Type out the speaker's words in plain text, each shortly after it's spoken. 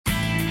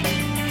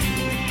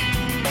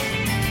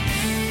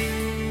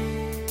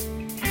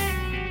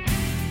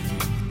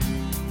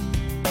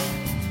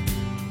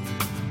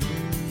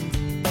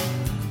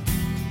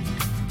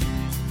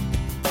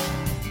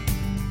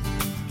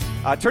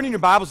Turn in your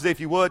Bibles today, if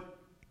you would.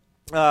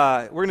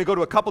 We're going to go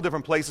to a couple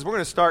different places. We're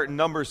going to start in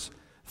Numbers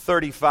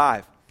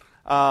 35.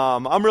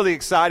 I'm really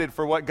excited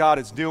for what God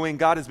is doing.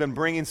 God has been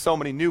bringing so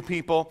many new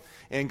people,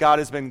 and God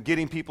has been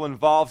getting people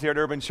involved here at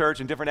Urban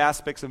Church in different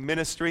aspects of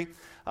ministry.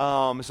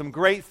 Some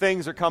great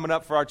things are coming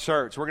up for our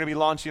church. We're going to be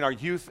launching our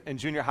youth and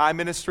junior high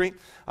ministry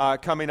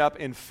coming up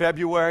in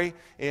February,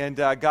 and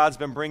God's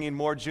been bringing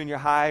more junior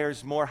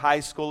hires, more high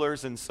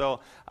schoolers, and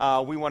so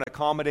we want to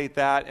accommodate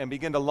that and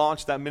begin to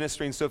launch that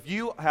ministry. And so if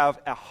you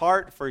have a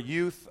heart for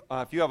youth,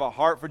 if you have a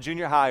heart for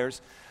junior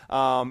hires,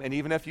 and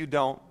even if you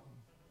don't,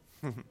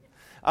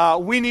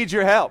 we need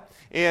your help,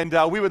 and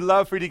we would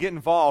love for you to get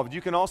involved.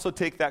 You can also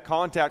take that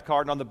contact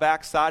card, and on the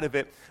back side of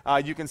it,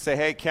 you can say,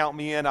 hey, count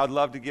me in. I'd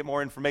love to get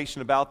more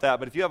information about that.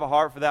 But if you have a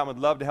heart for that, we'd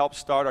love to help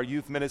start our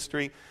youth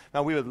ministry.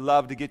 We would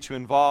love to get you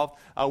involved.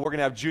 We're going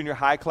to have junior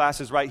high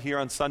classes right here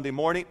on Sunday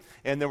morning,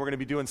 and then we're going to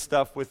be doing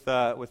stuff with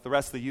the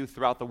rest of the youth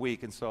throughout the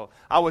week. And so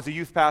I was a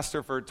youth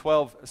pastor for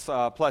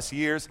 12 plus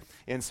years,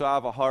 and so I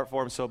have a heart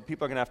for them. So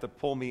people are going to have to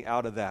pull me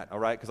out of that, all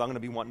right, because I'm going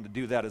to be wanting to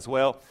do that as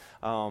well.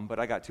 But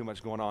I got too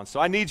much going on. So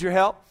I need your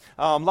help.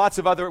 Lots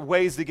of other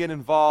ways to get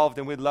involved,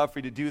 and we'd love for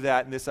you to do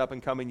that in this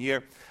up-and-coming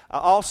year.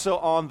 Also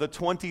on the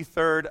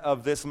 23rd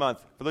of this month,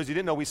 for those of you who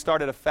didn't know, we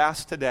started a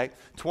fast today,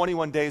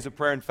 21 days of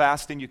prayer and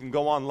fasting. You can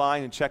go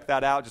online and check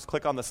that out. Just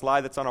click on the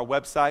slide that's on our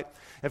website.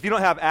 If you don't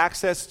have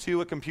access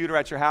to a computer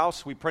at your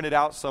house, we printed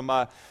out some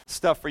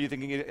stuff for you that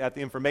you can get at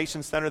the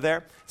information center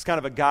there. It's kind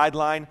of a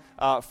guideline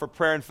for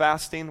prayer and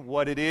fasting,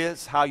 what it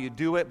is, how you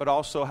do it, but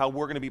also how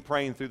we're going to be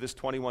praying through this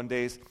 21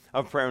 days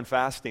of prayer and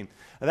fasting.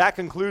 And that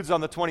concludes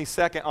on the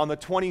 22nd. On the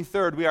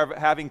 23rd, we are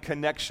having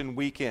Connection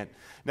Weekend.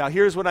 Now,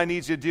 here's what I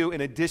need you to do in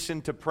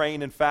addition to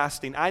praying and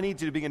fasting. I need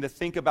you to begin to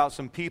think about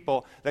some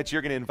people that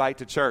you're going to invite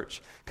to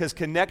church, because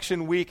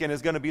Connection Weekend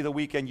is going to be the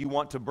weekend you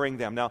want to bring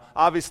them. Now,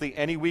 obviously,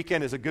 any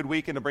weekend is a good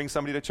weekend to bring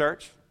somebody to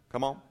church.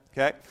 Come on.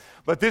 Okay?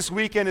 But this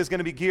weekend is going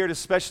to be geared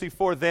especially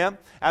for them,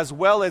 as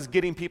well as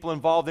getting people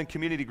involved in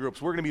community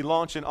groups. We're going to be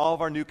launching all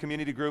of our new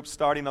community groups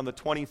starting on the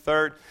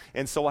 23rd,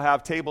 and so we'll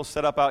have tables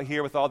set up out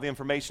here with all the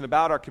information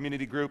about our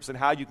community groups and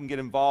how you can get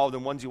involved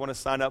and ones you want to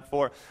sign up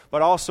for,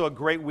 but also a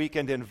great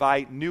weekend to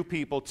invite new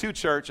people to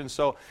church. And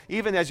so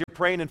even as you're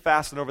praying and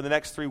fasting over the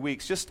next 3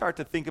 weeks, just start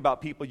to think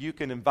about people you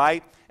can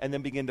invite and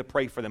then begin to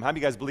pray for them. How many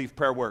of you guys believe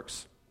prayer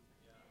works?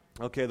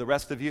 Okay, the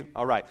rest of you?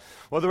 All right.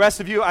 Well, the rest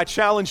of you, I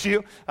challenge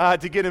you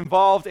to get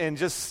involved and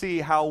just see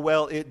how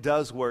well it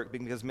does work,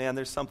 because, man,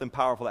 there's something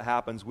powerful that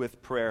happens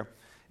with prayer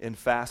and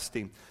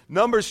fasting.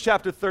 Numbers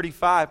chapter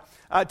 35.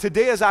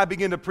 Today, as I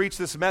begin to preach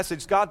this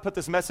message, God put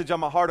this message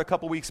on my heart a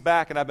couple weeks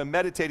back, and I've been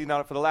meditating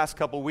on it for the last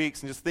couple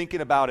weeks and just thinking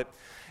about it.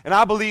 And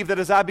I believe that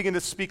as I begin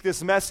to speak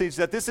this message,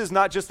 that this is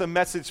not just a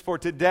message for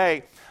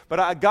today,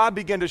 but God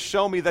began to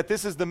show me that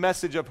this is the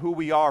message of who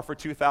we are for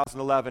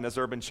 2011 as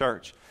Urban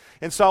Church.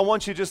 And so I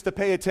want you just to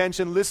pay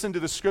attention, listen to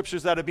the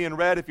scriptures that are being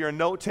read. If you're a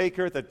note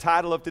taker, the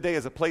title of today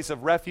is A Place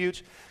of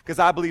Refuge, because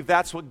I believe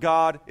that's what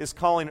God is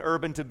calling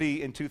Urban to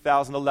be in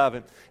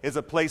 2011, is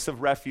a place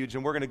of refuge.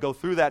 And we're going to go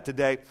through that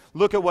today.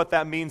 Look at what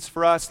that means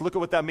for us. Look at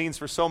what that means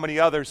for so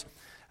many others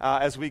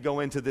as we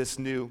go into this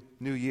new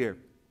year.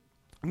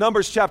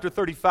 Numbers chapter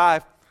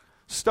 35,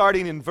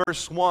 starting in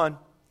verse 1.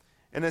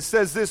 And it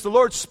says this: The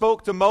Lord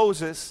spoke to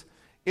Moses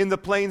in the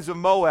plains of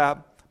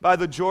Moab, by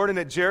the Jordan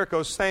at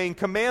Jericho, saying,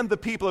 command the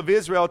people of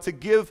Israel to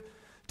give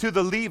to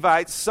the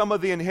Levites some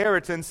of the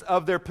inheritance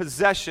of their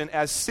possession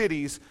as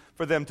cities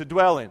for them to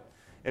dwell in.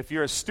 If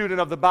you're a student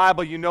of the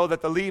Bible, you know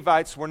that the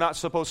Levites were not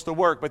supposed to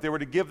work, but they were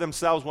to give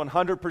themselves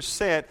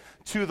 100%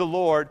 to the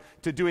Lord,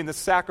 to doing the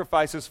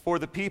sacrifices for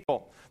the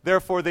people.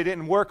 Therefore, they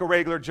didn't work a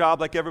regular job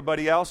like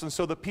everybody else, and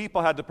so the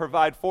people had to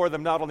provide for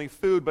them not only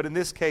food, but in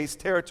this case,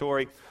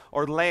 territory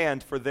or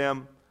land for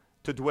them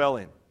to dwell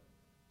in.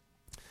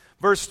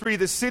 Verse 3,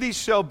 the cities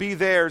shall be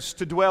theirs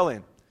to dwell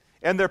in,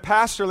 and their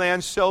pasture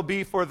lands shall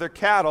be for their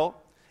cattle,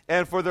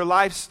 and for their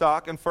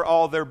livestock, and for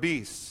all their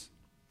beasts.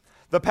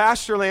 The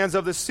pasture lands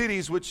of the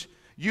cities which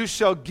you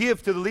shall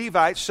give to the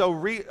Levites shall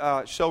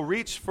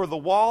reach for the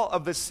wall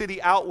of the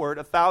city outward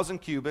 1,000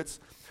 cubits,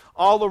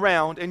 all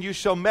around, and you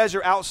shall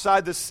measure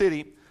outside the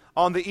city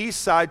on the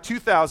east side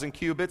 2,000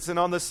 cubits, and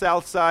on the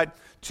south side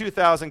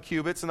 2,000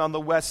 cubits, and on the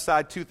west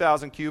side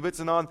 2,000 cubits,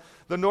 and on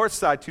the north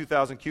side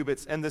 2,000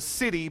 cubits, and the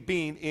city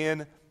being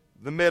in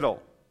the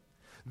middle.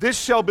 This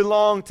shall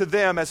belong to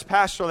them as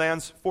pasture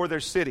lands for their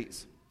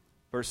cities.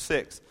 Verse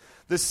 6,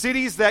 the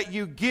cities that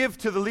you give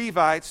to the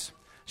Levites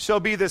shall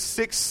be the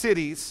 6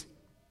 cities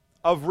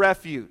of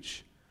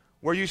refuge,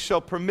 where you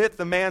shall permit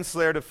the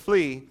manslayer to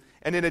flee,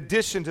 and in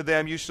addition to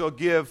them you shall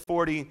give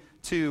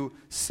 42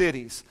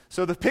 cities.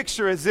 So the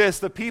picture is this: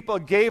 the people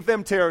gave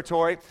them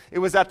territory. It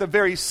was at the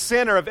very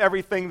center of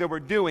everything they were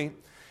doing,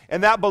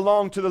 and that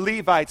belonged to the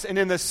Levites. And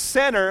in the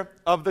center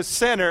of the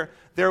center,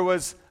 there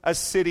was a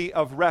city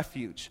of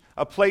refuge,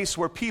 a place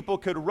where people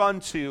could run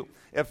to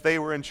if they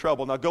were in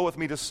trouble. Now go with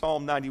me to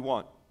Psalm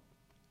 91.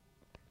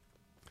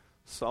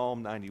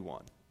 Psalm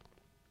 91.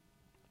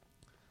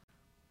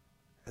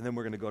 And then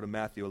we're going to go to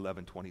Matthew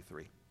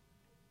 11:23.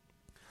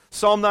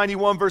 Psalm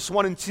 91, verse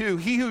 1 and 2.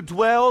 He who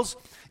dwells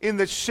in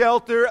the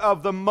shelter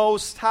of the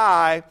Most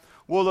High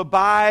will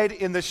abide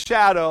in the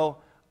shadow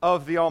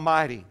of the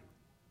Almighty.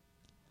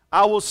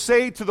 I will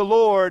say to the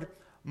Lord,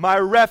 my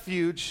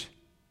refuge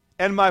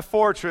and my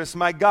fortress,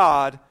 my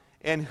God,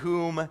 in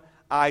whom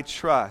I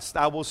trust.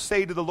 I will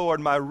say to the Lord,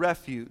 my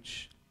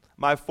refuge,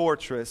 my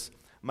fortress,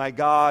 my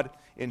God,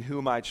 in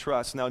whom I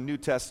trust. Now, New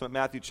Testament,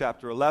 Matthew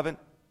chapter 11.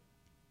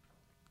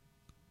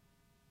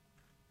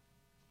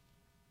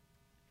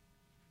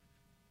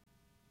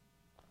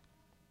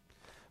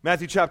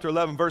 Matthew chapter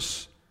 11,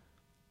 verse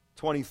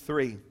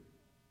 23.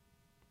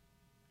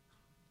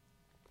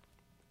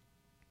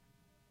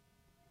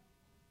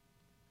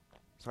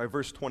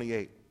 Verse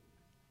 28.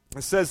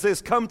 It says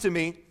this, come to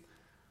me,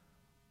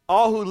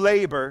 all who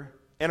labor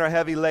and are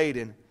heavy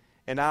laden,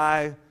 and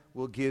I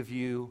will give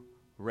you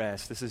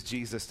rest. This is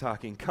Jesus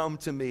talking. Come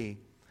to me,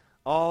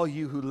 all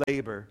you who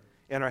labor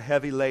and are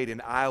heavy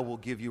laden, I will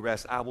give you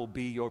rest. I will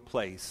be your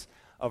place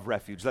of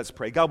refuge. Let's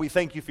pray. God, we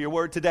thank you for your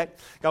word today.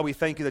 God, we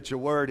thank you that your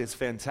word is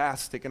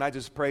fantastic. And I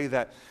just pray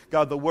that,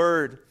 God, the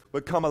word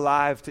would come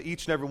alive to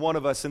each and every one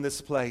of us in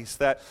this place.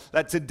 That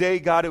today,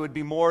 God, it would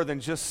be more than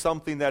just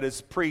something that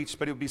is preached,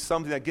 but it would be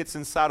something that gets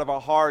inside of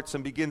our hearts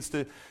and begins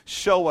to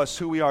show us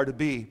who we are to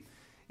be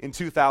in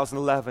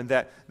 2011.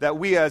 That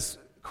we as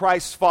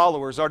Christ's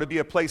followers are to be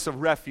a place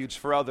of refuge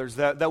for others.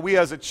 That we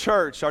as a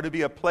church are to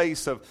be a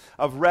place of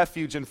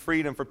refuge and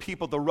freedom for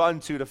people to run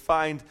to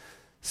find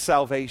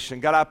salvation.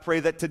 God, I pray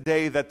that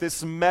today that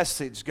this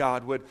message,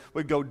 God,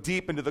 would go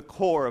deep into the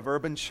core of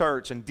Urban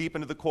Church and deep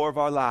into the core of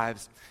our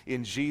lives.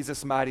 In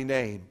Jesus' mighty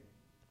name,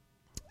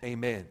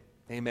 amen.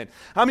 Amen.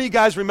 How many of you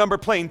guys remember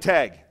playing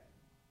tag?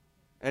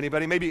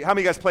 Anybody? Maybe, how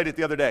many of you guys played it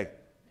the other day?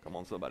 Come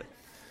on, somebody.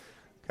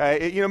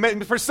 Okay, you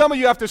know, for some of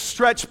you have to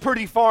stretch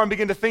pretty far and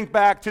begin to think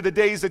back to the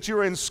days that you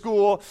were in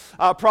school,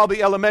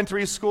 probably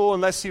elementary school,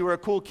 unless you were a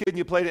cool kid and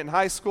you played it in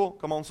high school.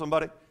 Come on,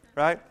 somebody,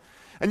 right?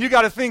 And you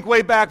got to think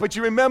way back, but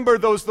you remember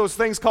those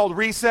things called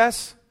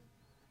recess?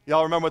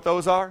 Y'all remember what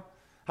those are?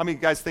 How many of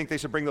you guys think they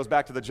should bring those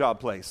back to the job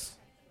place?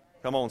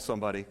 Come on,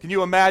 somebody. Can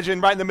you imagine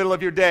right in the middle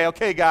of your day,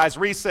 okay, guys,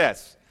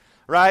 recess,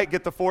 right?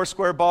 Get the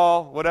 4-square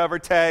ball, whatever,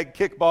 tag,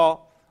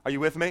 kickball. Are you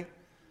with me?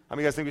 How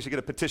many of you guys think we should get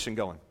a petition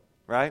going,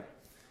 right?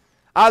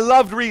 I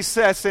loved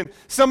recess, and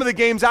some of the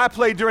games I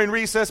played during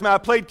recess, man, I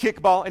played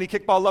kickball. Any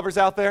kickball lovers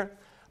out there?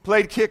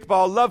 Played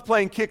kickball, loved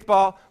playing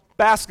kickball,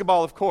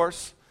 basketball, of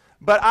course.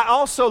 But I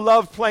also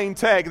love playing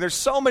tag. There's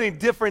so many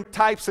different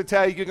types of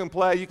tag you can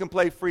play. You can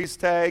play freeze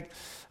tag.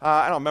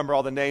 I don't remember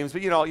all the names,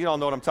 but you all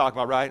know what I'm talking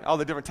about, right? All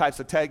the different types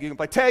of tag you can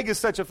play. Tag is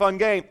such a fun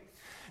game.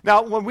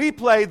 Now, when we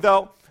played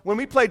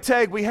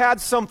tag, we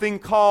had something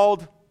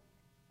called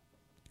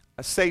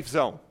a safe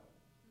zone.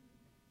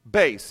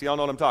 Base. Y'all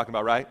know what I'm talking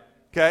about, right?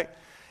 Okay?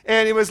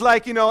 And it was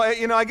like,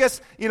 I guess,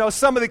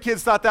 some of the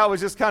kids thought that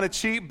was just kind of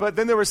cheap, but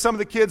then there were some of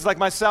the kids like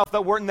myself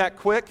that weren't that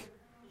quick,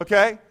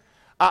 okay?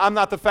 I'm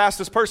not the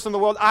fastest person in the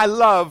world. I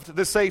loved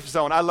the safe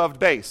zone. I loved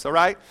base, all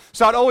right?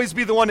 So I'd always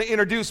be the one to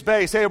introduce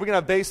base. Hey, are we going to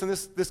have base in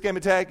this game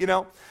of tag,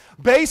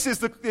 Base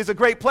is a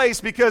great place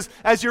because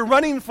as you're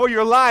running for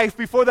your life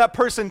before that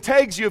person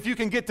tags you, if you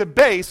can get to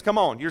base, come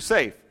on, you're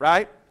safe,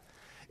 right?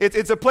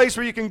 It's a place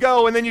where you can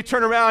go, and then you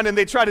turn around and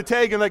they try to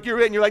tag you like you're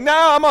it, and you're like, no,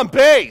 I'm on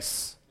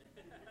base,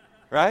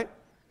 right?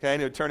 Okay,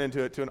 and it would turn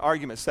into an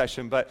argument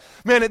session. But,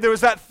 man, there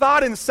was that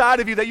thought inside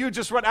of you that you would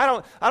just run. I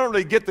don't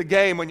really get the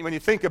game when you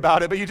think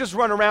about it, but you just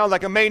run around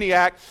like a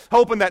maniac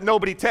hoping that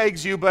nobody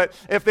tags you. But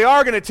if they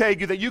are going to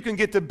tag you, that you can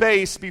get to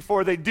base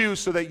before they do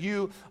so that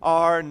you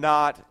are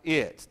not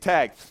it.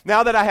 Tag.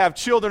 Now that I have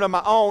children of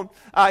my own,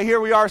 here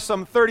we are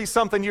some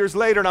 30-something years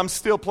later, and I'm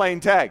still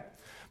playing tag.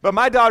 But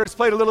my daughters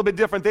played a little bit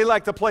different. They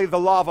like to play the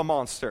lava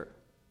monster,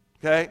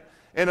 okay?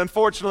 And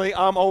unfortunately,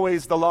 I'm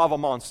always the lava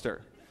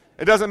monster.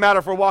 It doesn't matter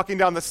if we're walking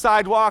down the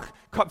sidewalk.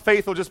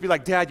 Faith will just be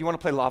like, Dad, you want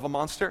to play lava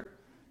monster?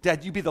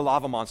 Dad, you be the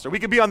lava monster. We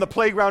could be on the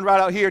playground right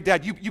out here.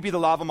 Dad, you be the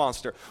lava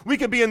monster. We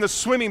could be in the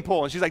swimming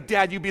pool, and she's like,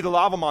 Dad, you be the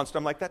lava monster.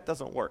 I'm like, that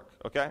doesn't work,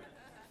 okay?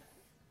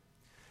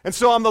 And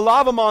so I'm the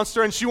lava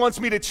monster, and she wants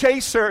me to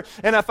chase her,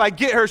 and if I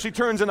get her, she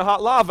turns into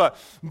hot lava.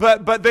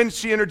 But then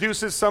she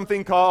introduces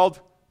something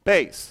called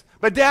base.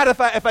 But Dad,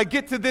 if I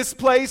get to this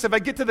place, if I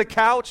get to the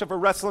couch, if we're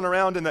wrestling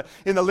around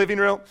in the living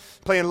room,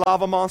 playing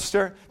lava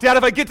monster, Dad,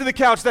 if I get to the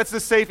couch, that's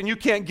the safe, and you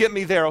can't get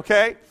me there,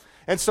 okay?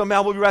 And so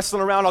now we'll be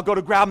wrestling around. I'll go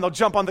to grab them. They'll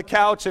jump on the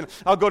couch, and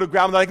I'll go to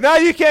grab them. They're like, no,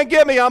 you can't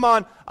get me. I'm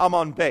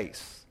on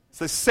base.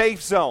 It's a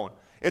safe zone.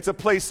 It's a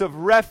place of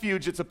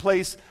refuge. It's a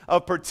place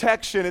of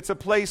protection. It's a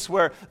place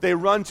where they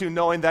run to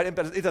knowing that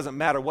it doesn't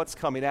matter what's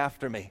coming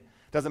after me.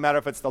 It doesn't matter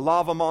if it's the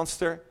lava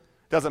monster.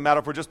 Doesn't matter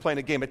if we're just playing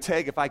a game of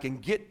tag. If I can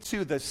get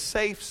to the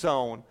safe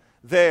zone,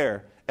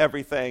 there,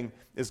 everything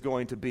is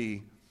going to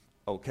be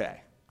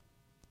okay.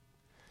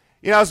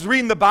 I was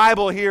reading the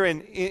Bible here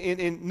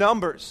in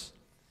Numbers,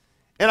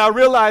 and I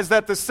realized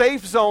that the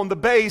safe zone, the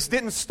base,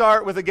 didn't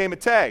start with a game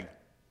of tag.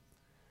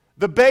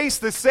 The base,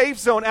 the safe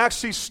zone,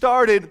 actually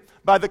started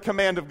by the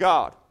command of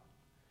God.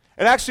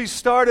 It actually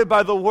started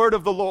by the word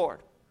of the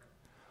Lord.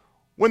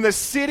 when the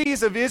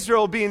cities of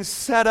Israel being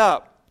set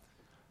up,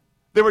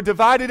 they were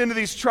divided into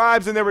these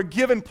tribes and they were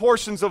given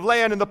portions of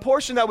land. And the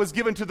portion that was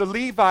given to the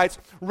Levites,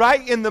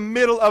 right in the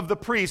middle of the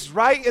priests,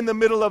 right in the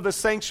middle of the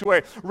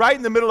sanctuary, right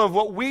in the middle of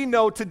what we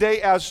know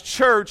today as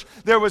church,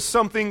 there was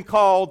something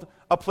called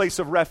a place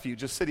of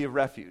refuge, a city of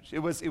refuge. It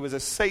was a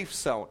safe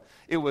zone.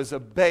 It was a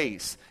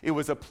base. It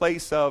was a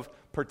place of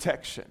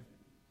protection.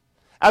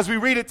 As we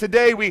read it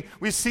today,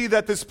 we see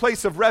that this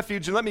place of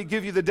refuge, and let me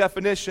give you the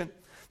definition.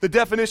 The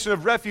definition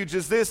of refuge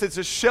is this: it's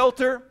a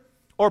shelter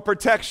or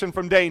protection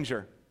from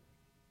danger.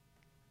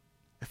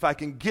 If I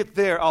can get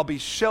there, I'll be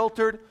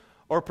sheltered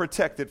or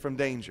protected from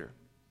danger.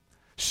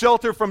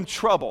 Shelter from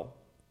trouble.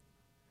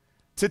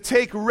 To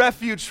take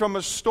refuge from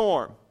a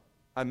storm.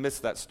 I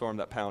missed that storm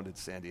that pounded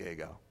San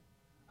Diego.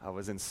 I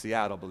was in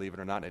Seattle, believe it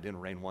or not, and it didn't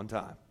rain one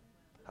time.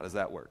 How does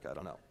that work? I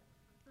don't know.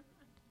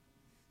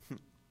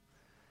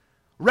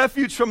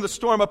 Refuge from the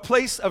storm, a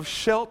place of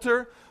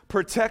shelter,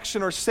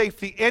 protection, or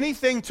safety.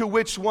 Anything to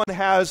which one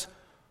has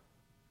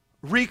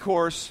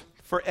recourse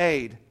for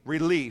aid,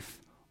 relief,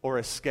 or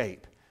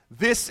escape.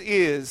 This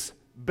is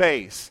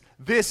base.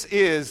 This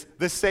is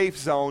the safe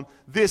zone.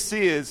 This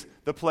is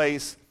the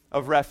place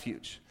of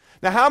refuge.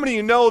 Now, how many of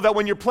you know that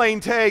when you're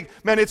playing tag,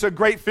 man, it's a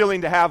great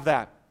feeling to have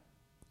that?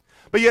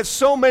 But yet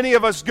so many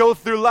of us go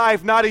through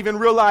life not even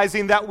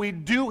realizing that we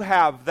do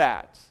have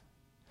that.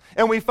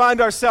 And we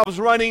find ourselves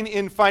running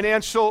in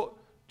financial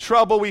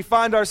trouble. We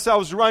find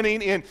ourselves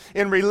running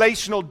in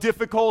relational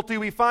difficulty.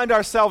 We find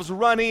ourselves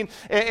running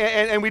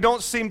and we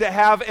don't seem to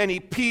have any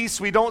peace.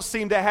 We don't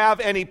seem to have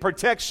any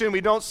protection.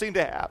 We don't seem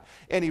to have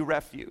any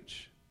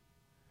refuge.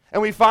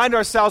 And we find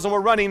ourselves and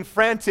we're running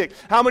frantic.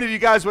 How many of you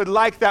guys would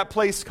like that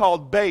place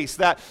called base,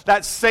 that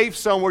safe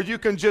zone where you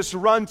can just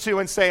run to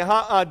and say,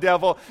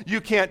 devil,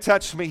 you can't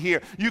touch me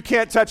here. You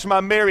can't touch my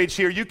marriage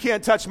here. You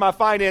can't touch my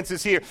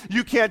finances here.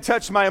 You can't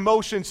touch my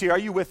emotions here. Are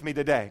you with me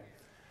today?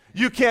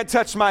 You can't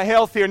touch my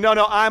health here. No,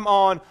 I'm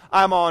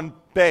on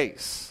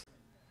base.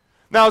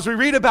 Now, as we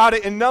read about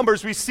it in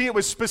Numbers, we see it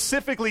was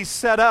specifically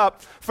set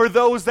up for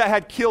those that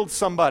had killed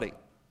somebody.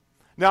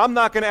 Now, I'm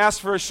not going to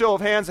ask for a show of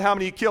hands of how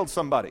many killed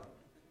somebody,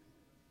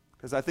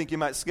 because I think you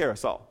might scare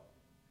us all.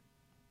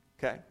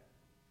 Okay?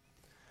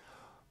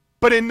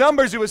 But in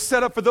Numbers, it was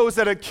set up for those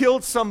that had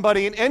killed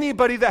somebody, and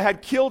anybody that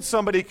had killed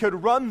somebody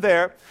could run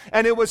there,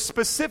 and it was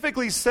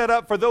specifically set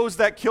up for those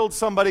that killed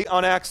somebody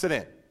on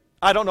accident.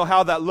 I don't know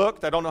how that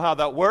looked. I don't know how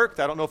that worked.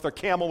 I don't know if their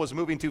camel was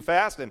moving too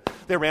fast and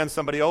they ran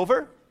somebody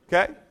over,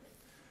 okay?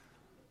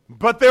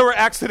 But there were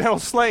accidental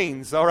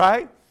slayings, all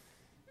right,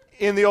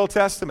 in the Old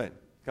Testament.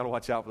 Got to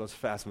watch out for those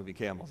fast-moving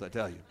camels, I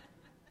tell you,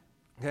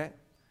 okay?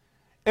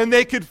 And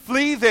they could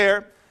flee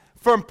there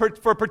for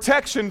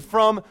protection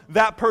from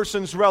that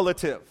person's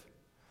relative.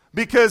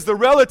 Because the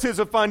relatives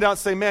would find out and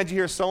say, man, did you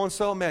hear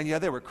so-and-so? Man, yeah,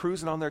 they were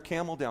cruising on their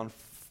camel down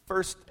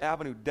First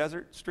Avenue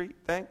Desert Street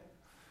thing.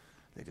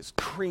 They just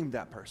creamed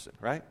that person,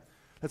 right?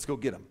 Let's go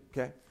get him,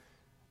 okay?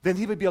 Then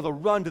he would be able to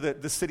run to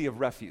the city of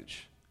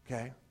refuge,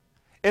 okay?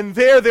 And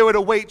there they would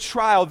await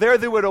trial. There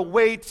they would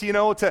await,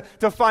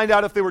 to find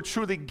out if they were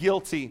truly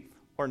guilty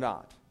or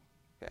not,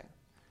 okay?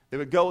 They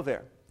would go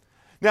there.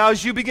 Now,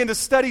 as you begin to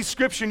study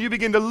Scripture and you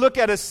begin to look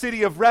at a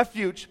city of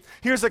refuge,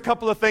 here's a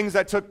couple of things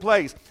that took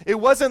place. It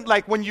wasn't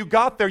like when you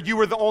got there, you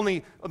were the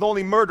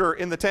only murderer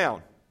in the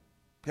town,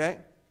 okay?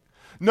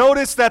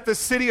 Notice that the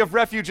city of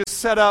refuge is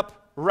set up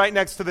right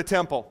next to the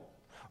temple,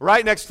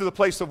 right next to the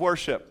place of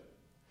worship.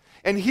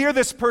 And here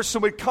this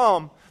person would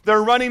come.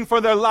 They're running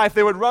for their life.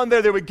 They would run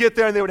there, they would get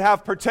there, and they would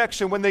have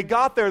protection. When they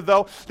got there,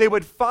 though, they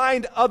would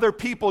find other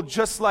people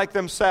just like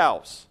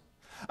themselves.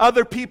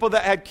 Other people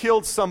that had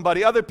killed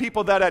somebody, other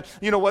people that had,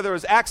 whether it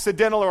was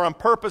accidental or on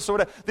purpose or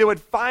whatever, they would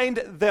find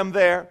them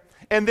there,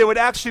 and they would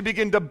actually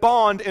begin to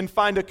bond and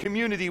find a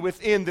community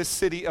within this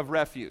city of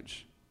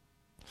refuge.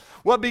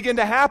 What began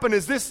to happen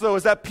is this, though,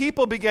 is that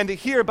people began to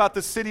hear about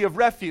the city of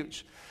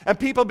refuge. And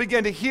people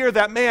began to hear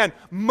that, man,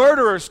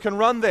 murderers can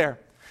run there.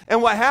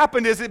 And what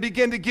happened is it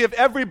began to give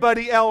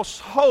everybody else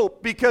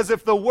hope, because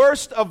if the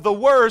worst of the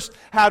worst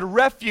had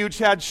refuge,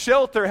 had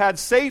shelter, had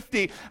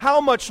safety, how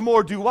much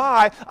more do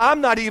I?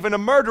 I'm not even a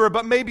murderer,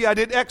 but maybe I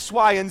did X,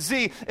 Y, and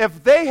Z.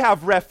 If they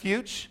have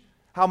refuge,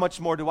 how much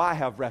more do I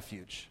have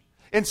refuge?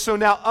 And so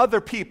now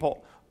other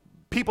people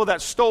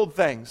that stole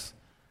things,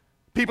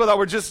 people that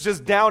were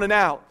just down and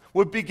out,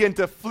 would begin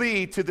to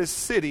flee to this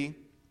city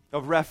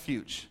of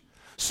refuge.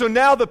 So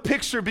now the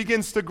picture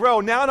begins to grow.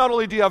 Now not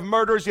only do you have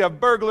murderers, you have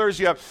burglars,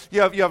 you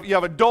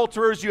have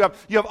adulterers, you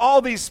have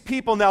all these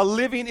people now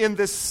living in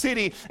this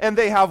city, and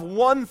they have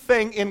one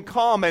thing in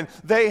common.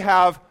 They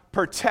have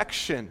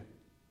protection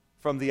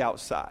from the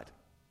outside.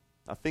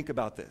 Now think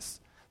about this.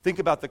 Think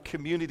about the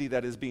community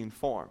that is being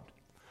formed.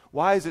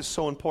 Why is it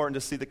so important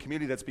to see the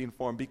community that's being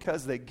formed?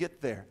 Because they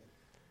get there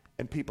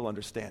and people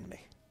understand me.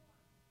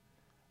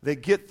 They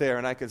get there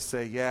and I can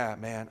say, yeah,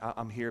 man,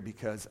 I'm here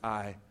because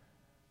I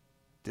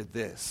did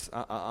this.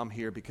 I'm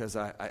here because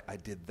I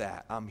did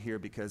that. I'm here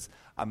because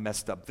I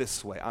messed up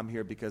this way. I'm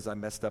here because I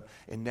messed up.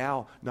 And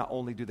now, not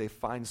only do they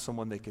find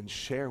someone they can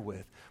share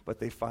with, but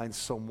they find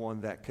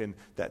someone that can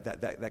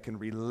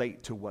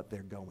relate to what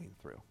they're going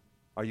through.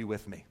 Are you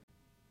with me?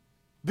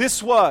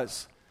 This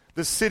was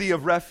the city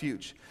of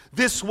refuge.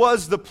 This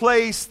was the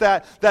place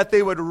that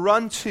they would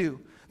run to.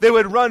 They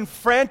would run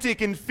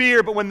frantic in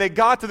fear, but when they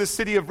got to the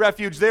city of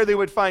refuge, there they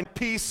would find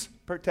peace,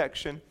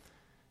 protection,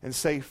 and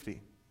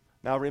safety.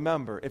 Now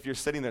remember, if you're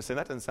sitting there saying,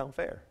 that doesn't sound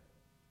fair.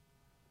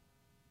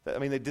 I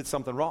mean, they did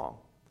something wrong.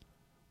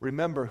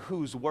 Remember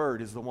whose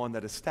word is the one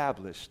that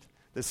established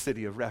the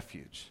city of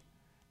refuge.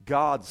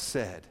 God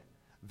said,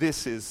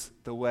 this is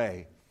the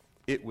way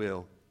it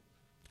will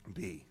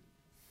be.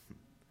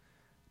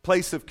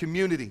 Place of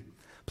community,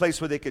 place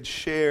where they could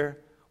share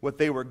what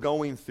they were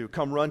going through.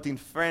 Come running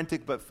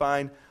frantic, but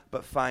find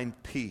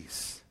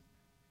peace.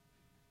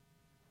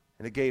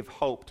 And it gave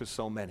hope to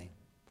so many.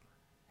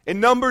 In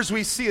Numbers,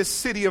 we see a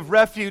city of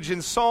refuge.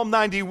 In Psalm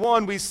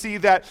 91, we see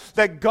that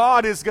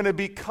God is going to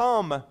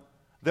become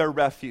their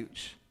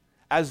refuge.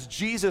 As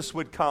Jesus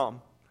would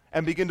come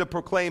and begin to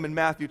proclaim in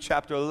Matthew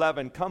chapter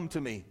 11, come to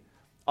me,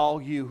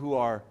 all you who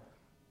are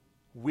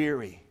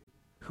weary,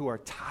 who are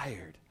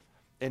tired,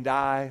 and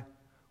I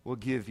will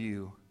give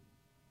you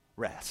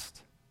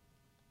rest.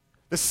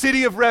 The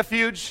city of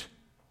refuge,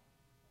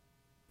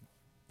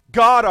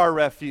 God our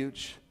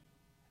refuge.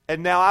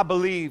 And now I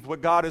believe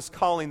what God is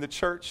calling the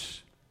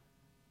church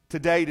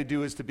today to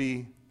do is to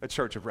be a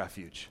church of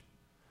refuge.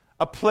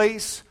 A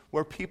place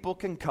where people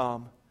can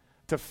come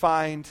to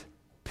find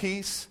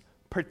peace,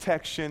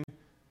 protection,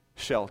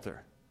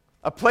 shelter.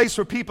 A place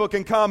where people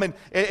can come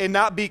and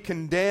not be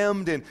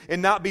condemned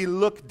and not be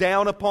looked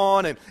down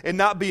upon and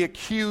not be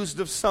accused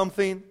of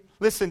something.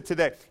 Listen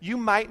today, you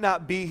might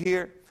not be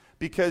here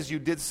because you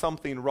did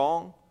something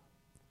wrong,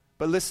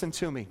 but listen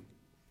to me.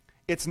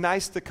 It's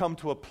nice to come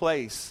to a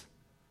place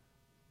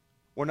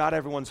where not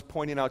everyone's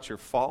pointing out your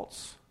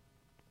faults.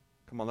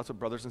 Come on, that's what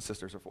brothers and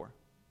sisters are for.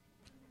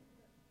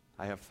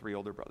 I have 3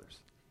 older brothers.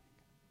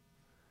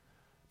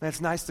 And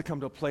it's nice to come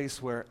to a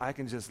place where I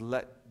can just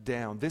let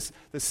down.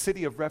 The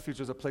city of refuge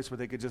was a place where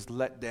they could just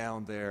let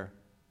down their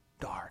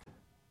guard.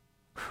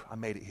 Whew, I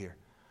made it here.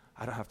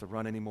 I don't have to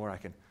run anymore. I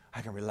can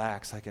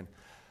relax. I can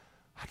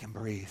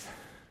breathe.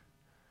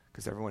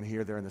 Because everyone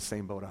here, they're in the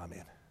same boat I'm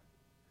in.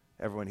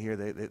 Everyone here,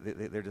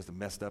 they're just as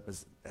messed up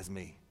as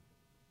me.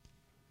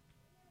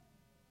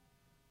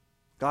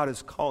 God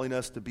is calling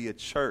us to be a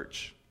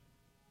church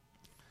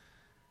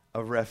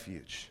of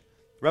refuge.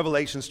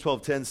 Revelations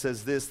 12:10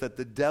 says this, that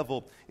the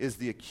devil is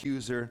the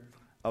accuser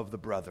of the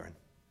brethren.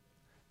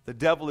 The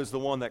devil is the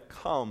one that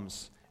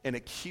comes and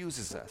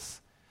accuses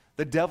us.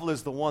 The devil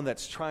is the one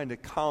that's trying to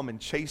come and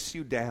chase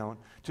you down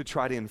to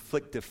try to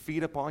inflict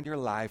defeat upon your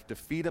life,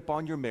 defeat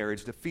upon your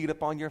marriage, defeat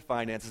upon your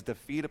finances,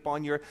 defeat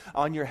upon your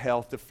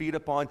health, defeat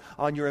upon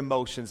your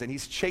emotions. And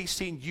he's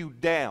chasing you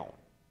down,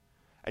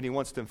 and he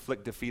wants to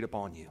inflict defeat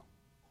upon you.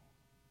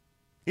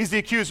 He's the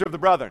accuser of the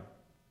brethren.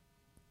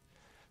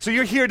 So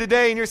you're here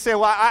today and you're saying,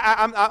 well,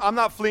 I'm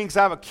not fleeing because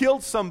I haven't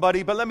killed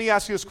somebody, but let me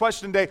ask you this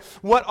question today.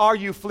 What are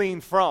you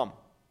fleeing from?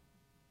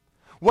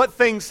 What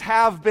things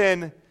have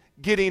been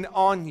getting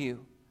on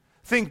you?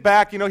 Think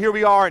back, here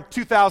we are in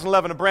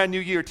 2011, a brand new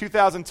year,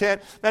 2010.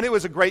 Man, it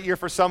was a great year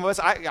for some of us.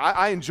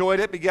 I enjoyed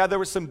it, but yeah, there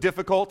was some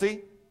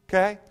difficulty,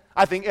 okay?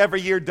 I think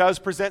every year does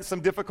present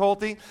some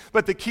difficulty,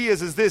 but the key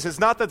is this. It's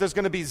not that there's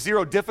going to be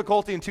zero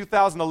difficulty in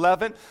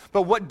 2011,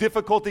 but what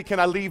difficulty can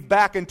I leave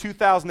back in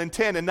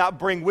 2010 and not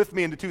bring with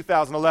me into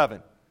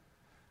 2011?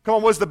 Come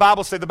on, what does the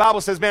Bible say? The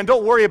Bible says, man,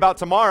 don't worry about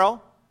tomorrow.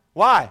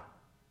 Why?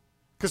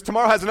 Because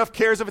tomorrow has enough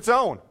cares of its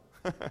own.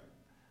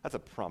 That's a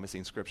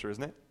promising scripture,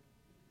 isn't it?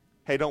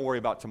 Hey, don't worry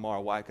about tomorrow.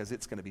 Why? Because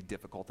it's going to be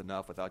difficult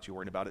enough without you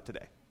worrying about it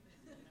today.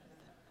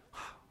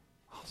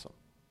 Awesome,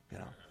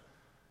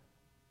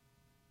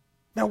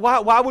 Now,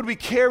 why would we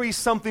carry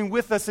something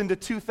with us into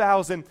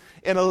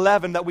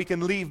 2011 that we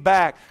can leave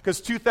back? Because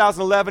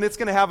 2011, it's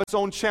going to have its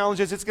own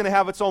challenges. It's going to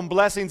have its own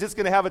blessings. It's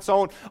going to have its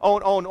own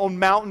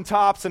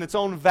mountaintops and its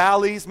own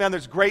valleys. Man,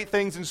 there's great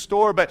things in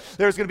store, but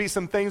there's going to be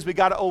some things we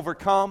got to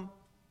overcome.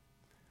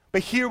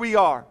 But here we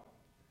are.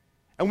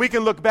 And we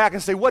can look back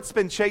and say, what's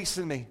been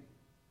chasing me?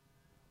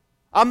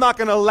 I'm not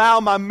going to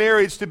allow my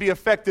marriage to be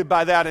affected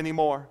by that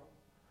anymore.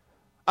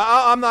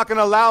 I'm not going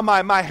to allow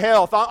my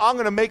health. I'm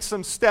going to make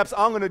some steps.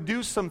 I'm going to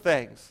do some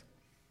things.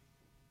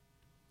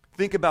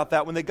 Think about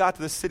that. When they got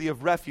to the city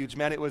of refuge,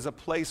 man, it was a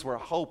place where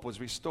hope was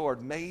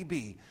restored.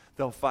 Maybe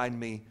they'll find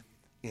me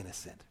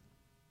innocent.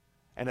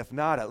 And if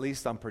not, at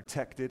least I'm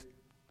protected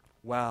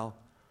while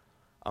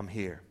I'm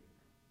here.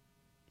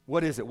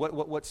 What is it?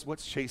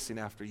 What's chasing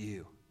after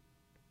you?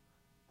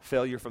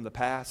 Failure from the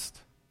past?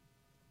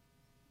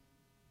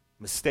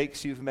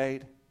 Mistakes you've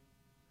made?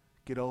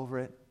 Get over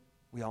it.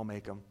 We all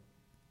make them.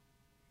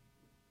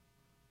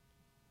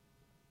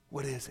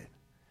 What is it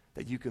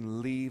that you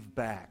can leave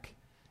back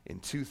in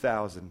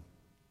 2010?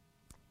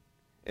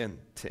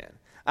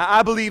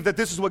 I believe that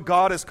this is what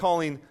God is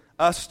calling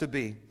us to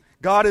be.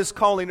 God is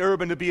calling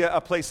Urban to be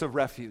a place of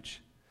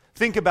refuge.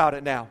 Think about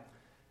it now.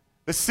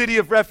 The city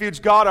of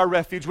refuge, God our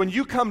refuge. When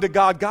you come to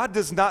God, God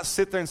does not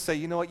sit there and say,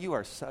 you know what, you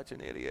are such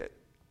an idiot.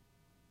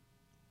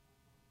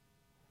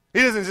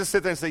 He doesn't just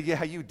sit there and say,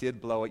 yeah, you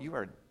did blow it. You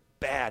are a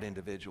bad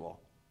individual.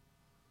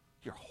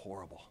 You're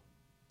horrible.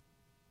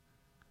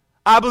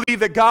 I believe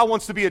that God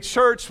wants to be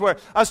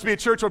us to be a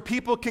church where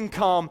people can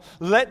come,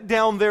 let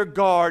down their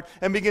guard,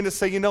 and begin to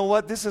say, you know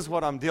what, this is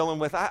what I'm dealing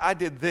with. I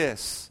did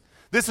this.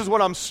 This is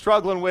what I'm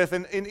struggling with.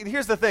 And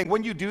here's the thing.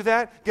 When you do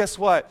that, guess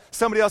what?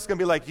 Somebody else is going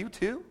to be like, you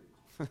too?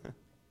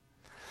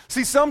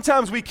 See,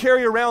 sometimes we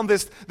carry around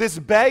this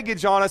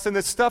baggage on us and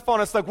this stuff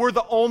on us like we're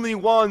the only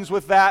ones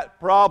with that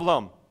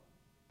problem.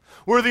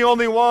 We're the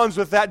only ones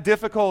with that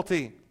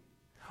difficulty.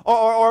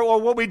 Or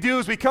what we do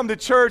is we come to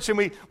church and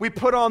we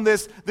put on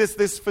this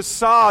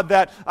facade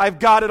that I've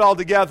got it all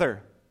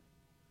together.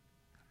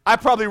 I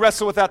probably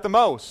wrestle with that the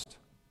most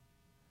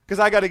because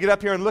I got to get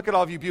up here and look at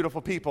all of you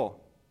beautiful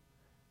people.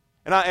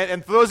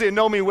 And for those of you who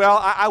know me well,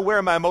 I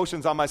wear my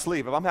emotions on my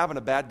sleeve. If I'm having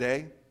a bad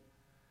day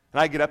and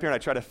I get up here and I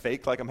try to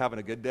fake like I'm having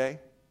a good day,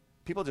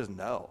 people just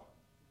know.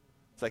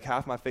 It's like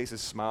half my face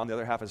is smiling, the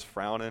other half is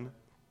frowning.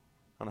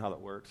 I don't know how that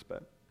works,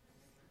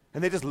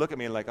 and they just look at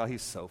me like, oh,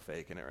 he's so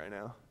faking it right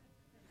now.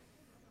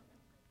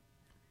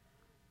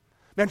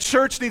 Man,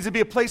 church needs to be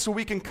a place where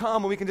we can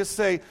come and we can just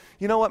say,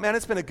 you know what, man,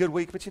 it's been a good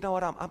week, but you know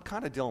what, I'm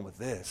kind of dealing with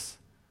this.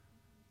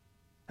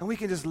 And we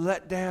can just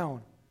let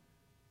down.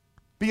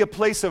 Be a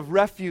place of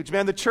refuge.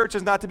 Man, the church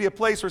is not to be a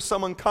place where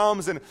someone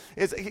comes and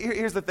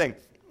here's the thing,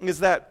 is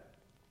that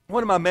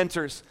one of my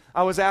mentors,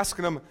 I was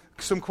asking him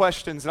some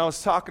questions and I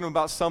was talking to him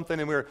about something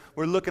and we're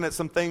looking at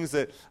some things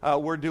that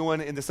we're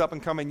doing in this up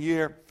and coming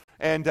year.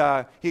 And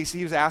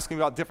he was asking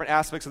about different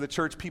aspects of the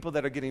church, people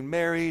that are getting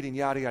married and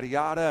yada, yada,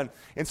 yada.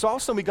 And so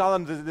also we got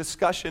on the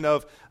discussion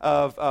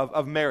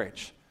of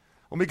marriage.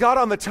 When we got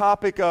on the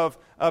topic of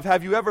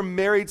have you ever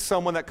married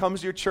someone that comes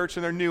to your church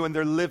and they're new and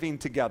they're living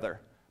together,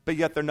 but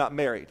yet they're not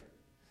married?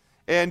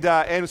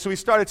 And so we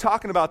started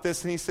talking about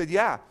this and he said,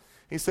 yeah.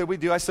 He said, we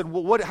do. I said,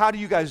 well, how do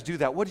you guys do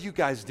that? What do you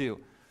guys do?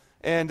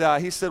 And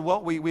he said,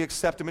 well, we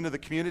accept them into the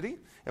community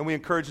and we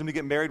encourage them to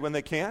get married when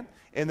they can.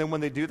 And then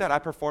when they do that, I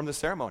perform the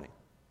ceremony.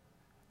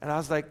 And I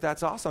was like,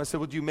 that's awesome. I said,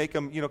 well, do you make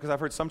them, because I've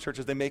heard some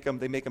churches, they make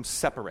them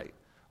separate.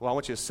 Well, I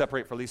want you to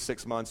separate for at least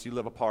 6 months. You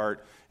live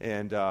apart,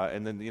 and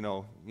then,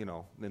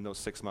 in those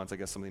 6 months, I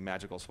guess something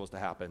magical is supposed to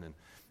happen,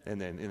 and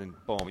then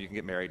boom, you can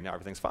get married, and now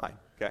everything's fine,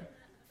 okay?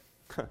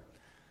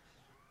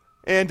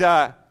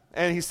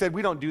 And he said,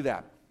 we don't do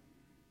that.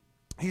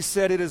 He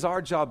said, it is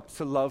our job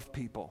to love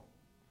people.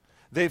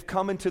 They've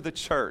come into the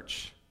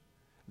church.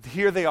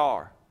 Here they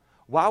are.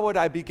 Why would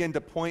I begin to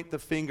point the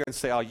finger and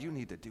say, oh, you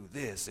need to do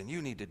this and you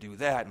need to do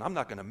that, and I'm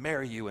not going to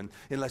marry you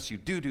unless you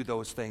do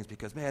those things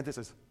because, man,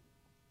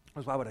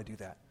 why would I do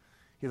that?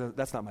 He goes,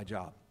 that's not my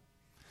job.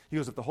 He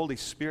goes, if the Holy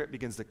Spirit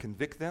begins to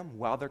convict them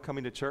while they're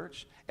coming to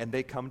church and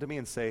they come to me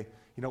and say,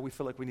 we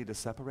feel like we need to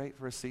separate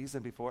for a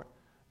season before,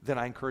 then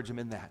I encourage them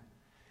in that.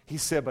 He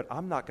said, but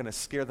I'm not going to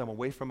scare them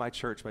away from my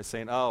church by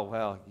saying, oh,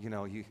 well,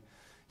 you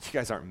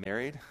guys aren't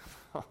married.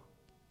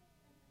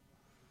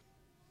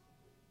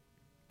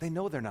 They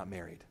know they're not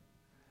married.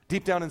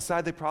 Deep down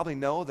inside, they probably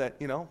know that,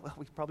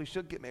 we probably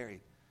should get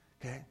married,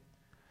 okay?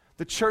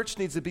 The church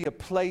needs to be a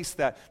place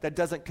that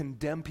doesn't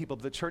condemn people.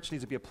 The church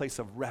needs to be a place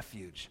of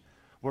refuge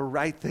where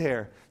right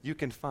there you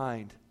can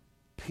find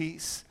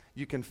peace,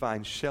 you can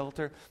find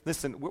shelter.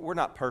 Listen, we're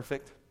not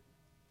perfect.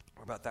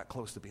 We're about that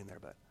close to being there,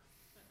 but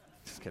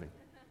just kidding.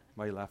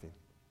 Why are you laughing?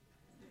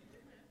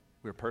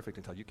 We were perfect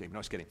until you came. No,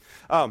 just kidding.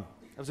 That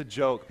was a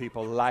joke,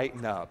 people.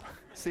 Lighten up.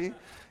 See?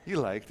 You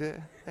liked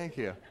it. Thank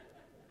you.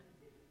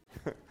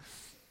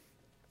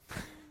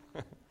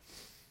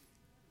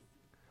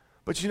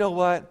 But you know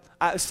what?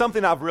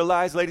 Something I've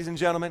realized, ladies and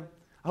gentlemen,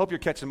 I hope you're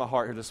catching my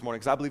heart here this morning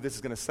because I believe this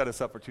is going to set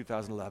us up for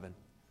 2011.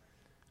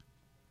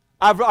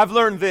 I've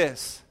learned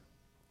this,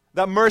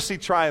 that mercy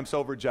triumphs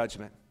over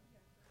judgment.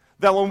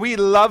 That when we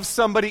love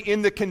somebody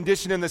in the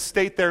condition and the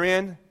state they're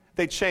in,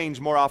 they change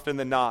more often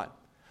than not.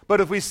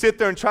 But if we sit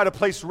there and try to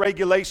place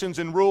regulations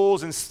and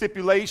rules and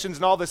stipulations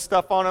and all this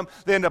stuff on them,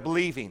 they end up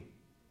leaving.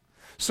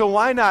 So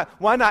why not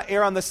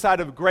err on the side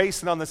of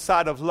grace and on the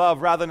side of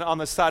love rather than on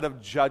the side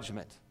of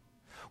judgment?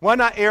 Why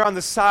not err on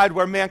the side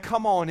where, man,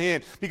 come on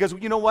in? Because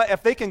you know what?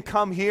 If they can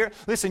come here,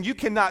 listen, you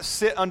cannot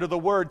sit under the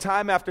word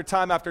time after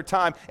time after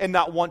time and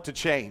not want to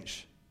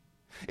change.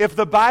 If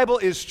the Bible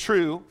is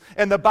true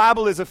and the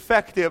Bible is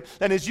effective,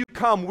 then as you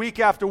come week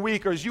after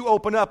week or as you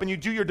open up and you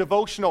do your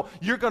devotional,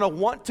 you're going to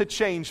want to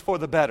change for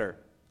the better.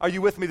 Are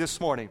you with me this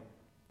morning?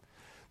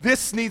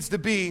 This needs to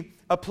be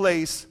a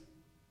place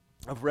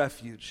of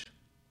refuge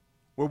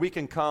where we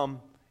can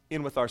come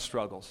in with our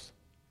struggles.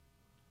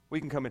 We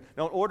can come in.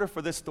 Now, in order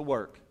for this to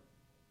work,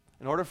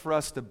 in order for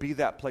us to be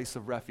that place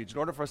of refuge, in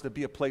order for us to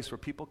be a place where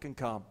people can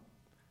come,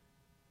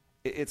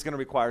 it's going to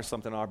require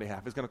something on our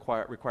behalf. It's going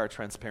to require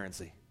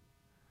transparency.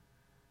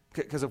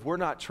 Because if we're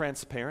not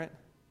transparent,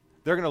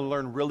 they're going to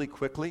learn really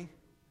quickly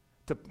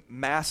to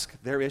mask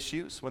their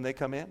issues when they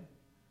come in.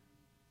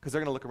 Because they're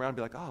going to look around and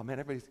be like, oh man,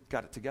 everybody's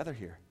got it together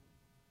here.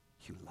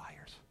 You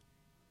liars.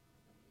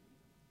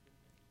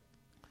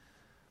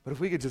 But if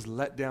we could just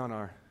let down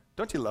our,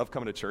 don't you love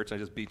coming to church and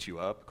I just beat you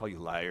up, call you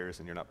liars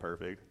and you're not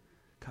perfect?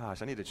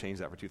 Gosh, I need to change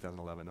that for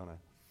 2011, don't I?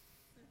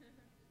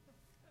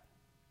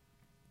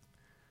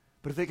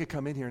 But if they could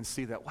come in here and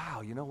see that,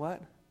 wow, you know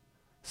what?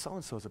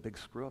 So-and-so is a big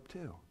screw up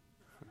too.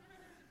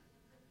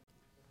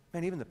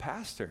 Man, even the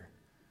pastor,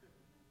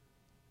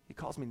 he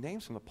calls me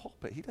names from the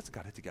pulpit. He doesn't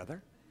got it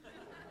together.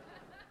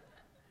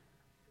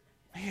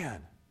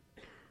 Man,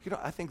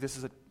 I think this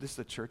is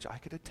a church I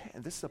could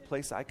attend. This is a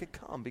place I could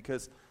come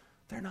because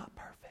they're not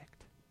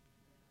perfect.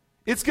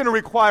 It's going to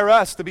require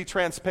us to be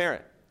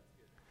transparent.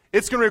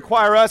 It's going to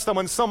require us that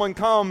when someone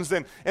comes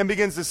and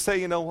begins to say,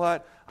 you know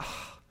what,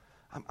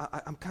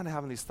 I'm kind of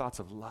having these thoughts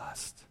of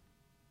lust.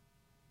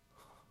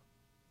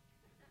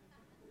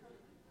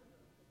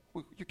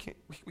 We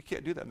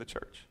can't do that in the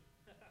church.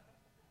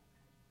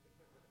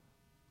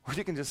 Or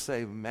you can just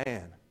say,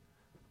 man,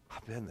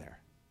 I've been there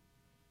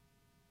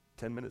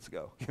 10 minutes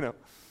ago,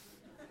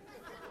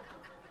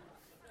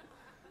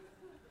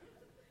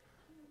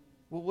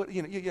 Well, what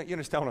you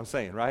understand what I'm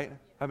saying, right?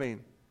 I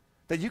mean,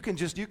 that you can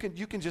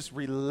just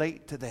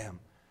relate to them.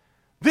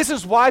 This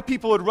is why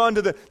people would run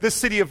to the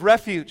city of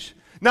refuge.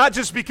 Not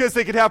just because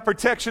they could have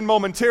protection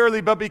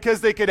momentarily, but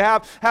because they could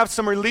have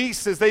some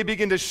release as they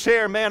begin to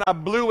share, man, I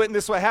blew it and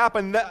this is what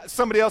happened.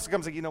 Somebody else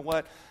comes like, you know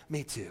what?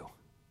 Me too.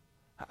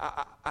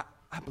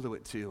 I blew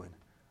it too, and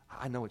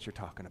I know what you're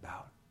talking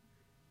about.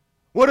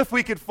 What if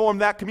we could form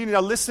that community?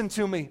 Now listen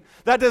to me.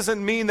 That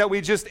doesn't mean that we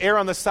just err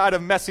on the side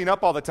of messing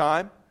up all the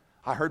time.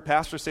 I heard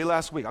Pastor say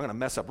last week, I'm going to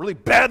mess up really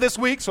bad this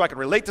week so I can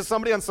relate to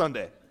somebody on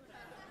Sunday.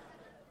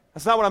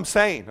 That's not what I'm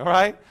saying, all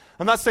right?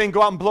 I'm not saying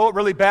go out and blow it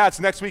really bad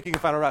so next week you can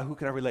find out who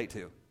can I relate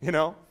to,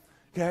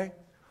 okay?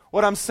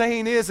 What I'm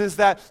saying is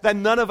that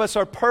none of us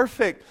are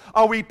perfect.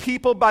 Are we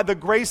people by the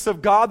grace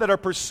of God that are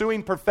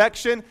pursuing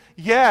perfection?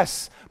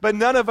 Yes, but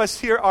none of us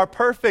here are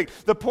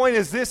perfect. The point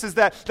is this, is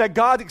that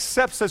God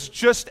accepts us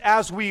just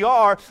as we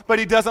are, but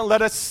He doesn't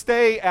let us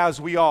stay as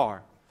we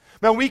are.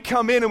 Man, we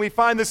come in and we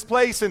find this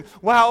place and,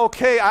 wow,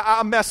 okay,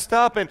 I messed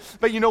up.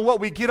 But you know what?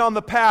 We get on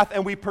the path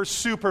and we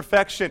pursue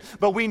perfection.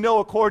 But we know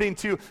according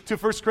to 1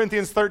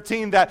 Corinthians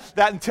 13 that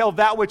until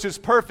that which is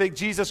perfect,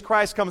 Jesus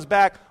Christ comes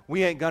back,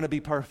 we ain't going to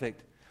be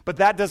perfect. But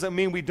that doesn't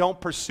mean we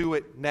don't pursue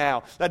it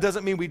now. That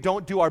doesn't mean we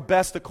don't do our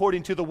best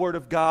according to the Word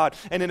of God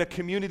and in a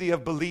community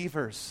of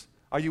believers.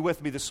 Are you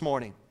with me this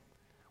morning?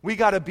 We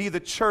got to be the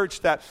church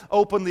that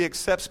openly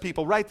accepts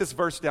people. Write this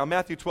verse down,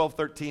 Matthew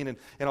 12:13, and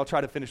I'll try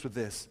to finish with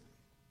this.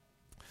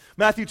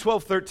 Matthew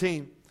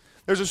 12:13.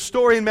 There's a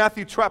story in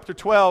Matthew chapter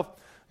 12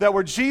 that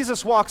where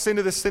Jesus walks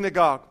into the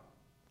synagogue.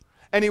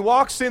 And He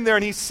walks in there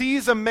and He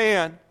sees a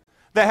man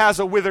that has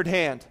a withered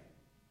hand.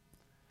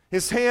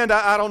 His hand,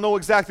 I don't know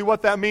exactly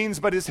what that means,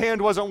 but his hand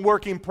wasn't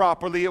working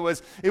properly. It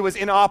was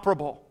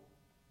inoperable.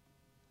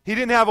 He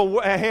didn't have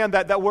a hand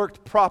that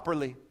worked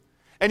properly.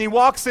 And he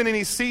walks in and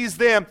he sees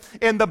them.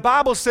 And the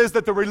Bible says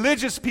that the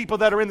religious people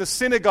that are in the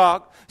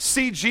synagogue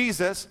see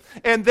Jesus.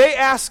 And they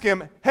ask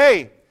him,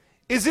 hey,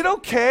 is it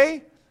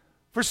okay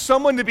for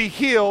someone to be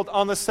healed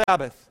on the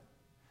Sabbath?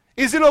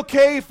 Is it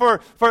okay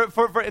for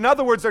in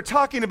other words, they're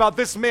talking about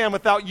this man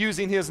without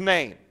using his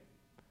name.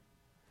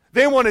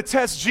 They want to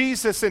test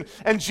Jesus,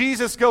 and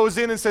Jesus goes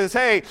in and says,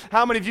 hey,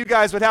 how many of you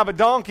guys would have a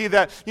donkey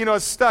that,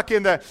 is stuck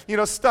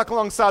stuck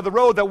alongside the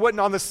road that wouldn't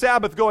on the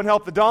Sabbath go and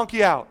help the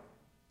donkey out?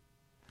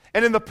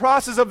 And in the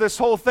process of this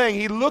whole thing,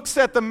 he looks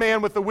at the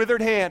man with the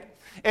withered hand,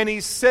 and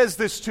he says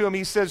this to him.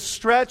 He says,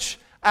 stretch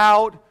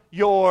out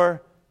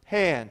your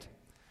hand.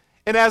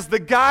 And as the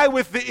guy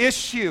with the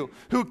issue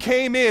who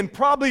came in,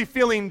 probably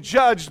feeling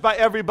judged by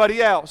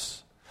everybody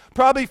else,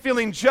 probably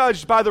feeling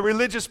judged by the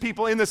religious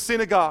people in the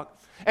synagogue,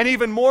 and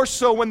even more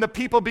so when the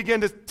people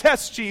begin to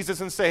test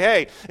Jesus and say,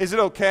 hey, is it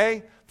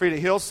okay for you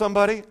to heal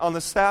somebody on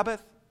the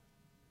Sabbath?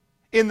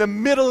 In the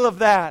middle of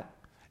that,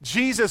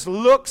 Jesus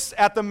looks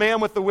at the man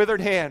with the withered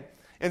hand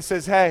and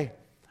says, hey,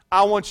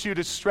 I want you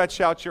to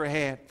stretch out your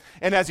hand.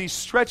 And as he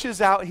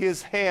stretches out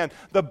his hand,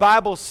 the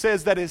Bible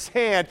says that his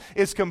hand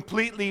is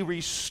completely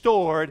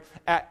restored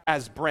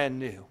as brand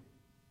new.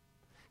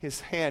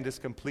 His hand is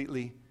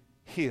completely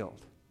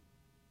healed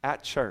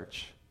at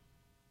church.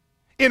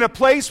 In a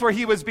place where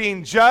he was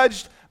being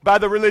judged by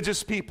the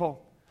religious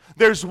people.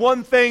 There's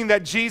one thing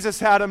that Jesus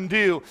had him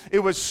do. It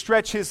was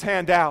stretch his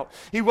hand out.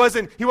 He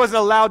wasn't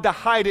allowed to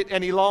hide it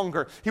any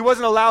longer. He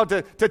wasn't allowed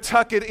to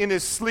tuck it in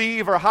his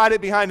sleeve or hide it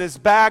behind his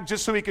back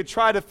just so he could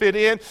try to fit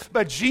in.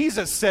 But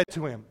Jesus said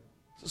to him,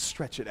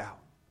 stretch it out.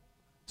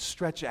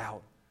 Stretch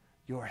out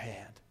your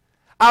hand.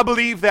 I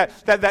believe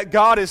that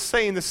God is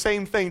saying the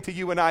same thing to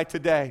you and I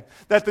today.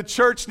 That the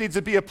church needs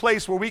to be a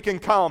place where we can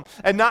come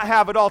and not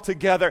have it all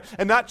together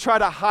and not try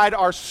to hide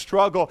our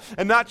struggle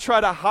and not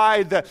try to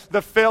hide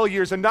the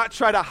failures and not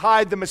try to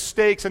hide the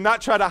mistakes and not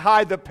try to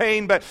hide the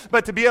pain,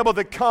 but to be able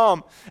to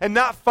come and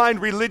not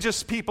find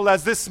religious people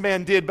as this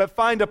man did, but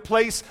find a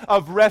place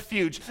of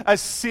refuge, a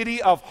city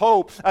of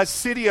hope, a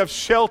city of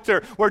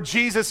shelter where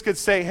Jesus could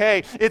say,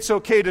 hey, it's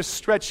okay to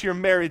stretch your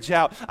marriage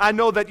out. I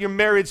know that your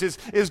marriage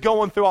is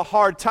going through a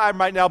hard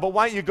time right now, but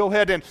why don't you go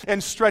ahead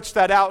and stretch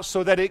that out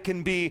so that it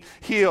can be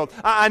healed?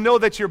 I know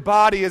that your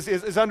body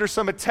is under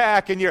some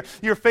attack and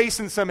you're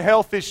facing some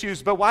health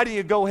issues, but why don't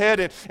you go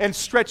ahead and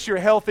stretch your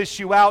health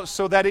issue out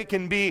so that it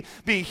can be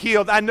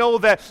healed? I know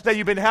that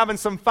you've been having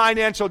some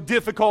financial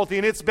difficulty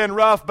and it's been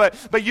rough,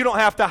 but you don't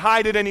have to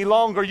hide it any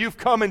longer. You've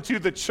come into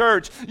the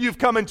church. You've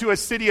come into a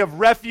city of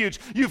refuge.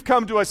 You've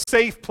come to a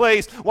safe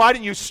place. Why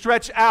don't you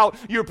stretch out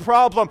your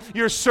problem,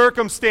 your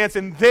circumstance,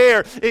 and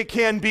there it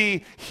can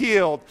be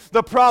healed?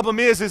 The problem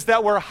is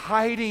that we're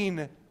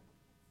hiding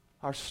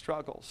our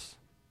struggles.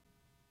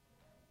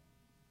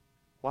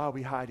 Why are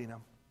we hiding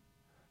them?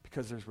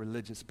 Because there's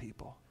religious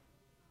people.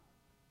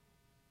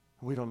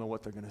 We don't know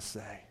what they're going to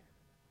say.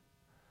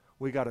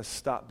 We got to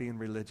stop being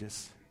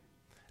religious,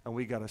 and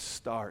we got to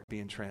start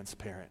being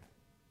transparent.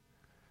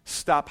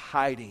 Stop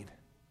hiding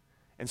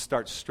and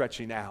start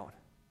stretching out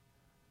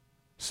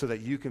so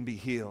that you can be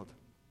healed,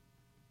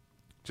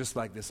 just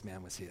like this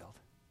man was healed.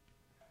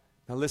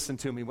 Now listen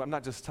to me. I'm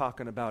just not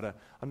talking about a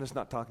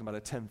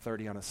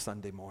 10:30 on a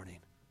Sunday morning.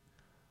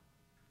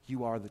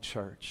 You are the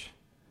church.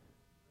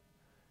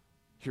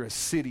 You're a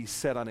city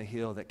set on a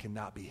hill that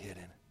cannot be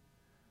hidden.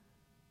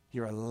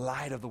 You're a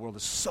light of the world,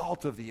 the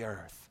salt of the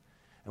earth.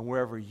 And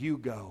wherever you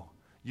go,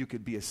 you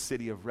could be a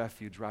city of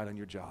refuge right on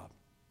your job.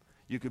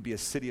 You could be a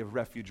city of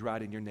refuge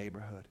right in your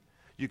neighborhood.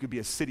 You could be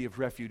a city of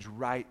refuge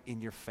right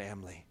in your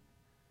family.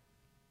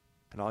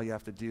 And all you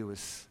have to do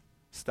is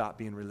stop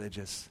being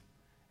religious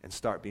and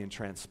start being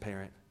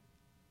transparent,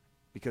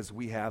 because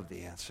we have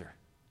the answer.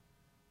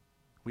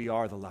 We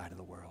are the light of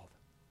the world.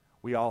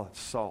 We are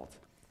salt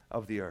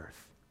of the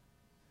earth.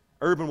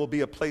 Urban will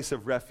be a place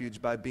of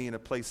refuge by being a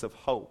place of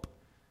hope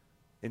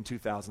in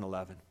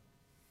 2011.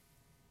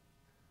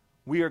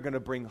 We are going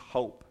to bring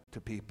hope to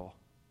people.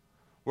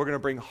 We're going to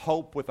bring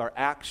hope with our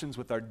actions,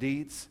 with our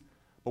deeds,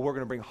 but we're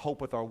going to bring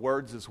hope with our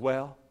words as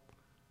well.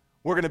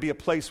 We're going to be a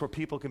place where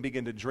people can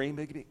begin to dream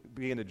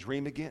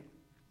again,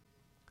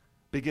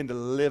 begin to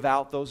live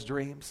out those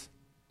dreams,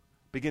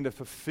 begin to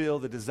fulfill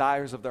the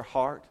desires of their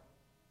heart.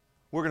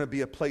 We're going to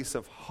be a place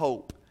of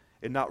hope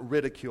and not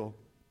ridicule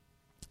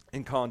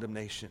and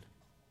condemnation.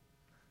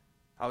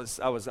 I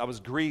was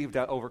grieved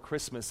over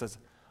Christmas as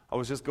I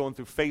was just going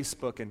through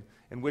Facebook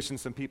and wishing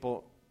some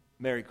people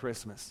Merry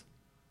Christmas.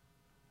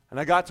 And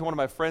I got to one of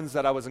my friends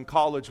that I was in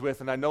college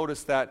with, and I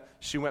noticed that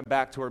she went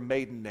back to her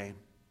maiden name.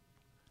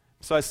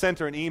 So I sent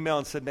her an email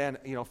and said, man,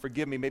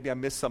 forgive me, maybe I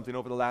missed something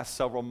over the last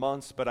several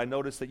months, but I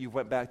noticed that you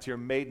went back to your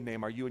maiden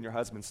name. Are you and your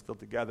husband still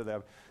together? They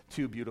have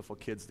 2 beautiful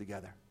kids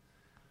together.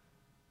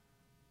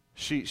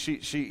 She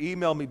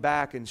emailed me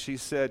back and she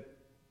said,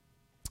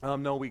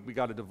 no, we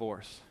got a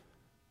divorce.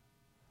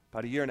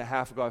 About 1.5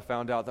 years ago, I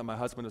found out that my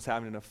husband was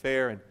having an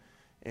affair,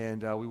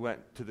 and we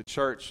went to the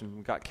church and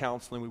we got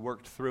counseling. We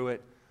worked through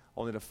it,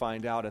 only to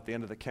find out at the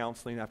end of the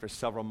counseling, after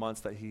several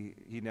months, that he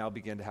now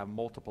began to have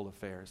multiple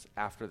affairs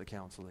after the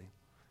counseling.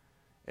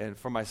 And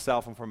for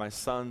myself and for my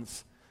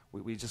sons,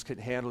 we just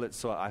couldn't handle it,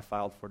 so I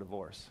filed for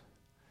divorce.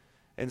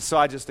 And so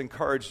I just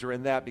encouraged her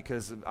in that,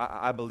 because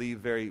I believe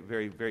very,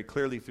 very, very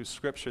clearly through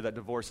Scripture that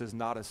divorce is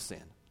not a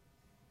sin.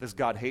 Does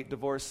God hate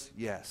divorce?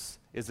 Yes.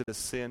 Is it a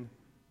sin?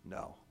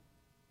 No.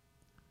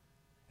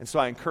 And so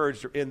I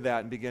encouraged her in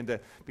that and began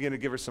to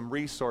give her some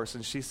resource.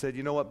 And she said,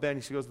 you know what, Ben?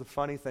 She goes, the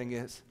funny thing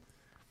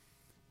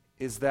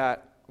is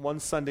that one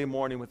Sunday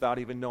morning, without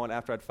even knowing,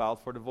 after I'd filed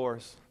for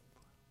divorce,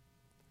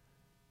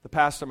 the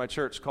pastor of my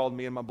church called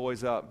me and my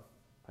boys up.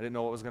 I didn't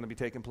know what was going to be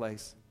taking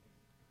place.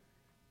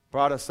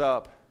 Brought us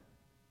up,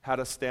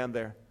 had us stand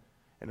there,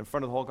 and in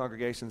front of the whole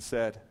congregation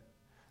said,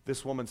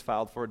 this woman's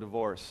filed for a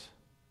divorce.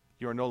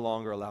 You are no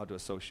longer allowed to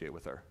associate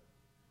with her.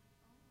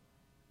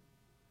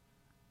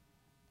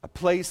 A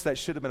place that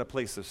should have been a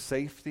place of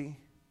safety,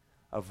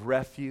 of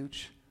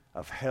refuge,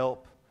 of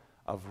help,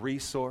 of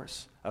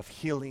resource, of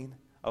healing,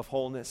 of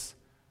wholeness,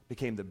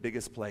 became the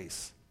biggest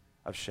place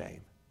of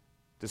shame,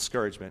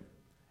 discouragement,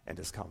 and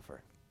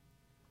discomfort.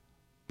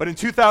 But in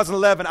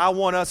 2011, I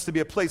want us to be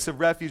a place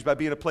of refuge by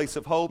being a place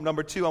of hope.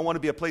 Number 2, I want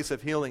to be a place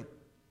of healing.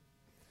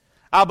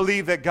 I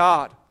believe that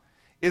God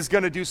is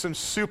going to do some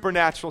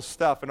supernatural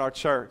stuff in our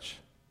church.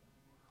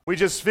 We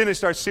just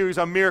finished our series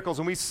on miracles,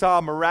 and we saw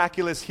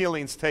miraculous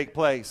healings take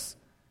place.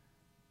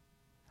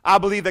 I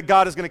believe that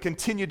God is going to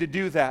continue to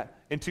do that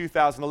in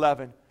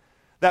 2011.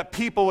 That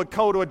people would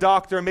go to a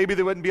doctor, and maybe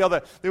they wouldn't be able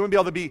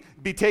to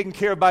be taken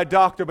care of by a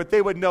doctor, but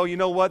they would know, you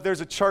know what,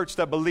 there's a church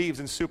that believes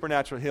in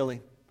supernatural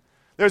healing.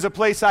 There's a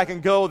place I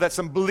can go that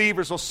some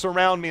believers will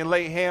surround me and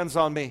lay hands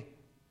on me.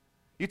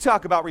 You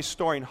talk about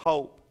restoring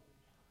hope.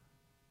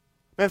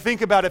 Man,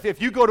 think about it.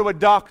 If you go to a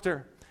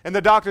doctor and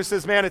the doctor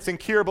says, man, it's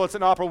incurable, it's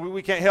inoperable,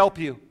 we can't help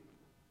you,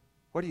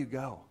 where do you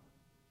go?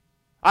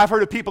 I've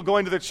heard of people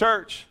going to the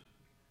church.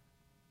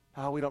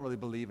 Oh, we don't really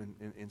believe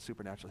in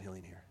supernatural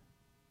healing here.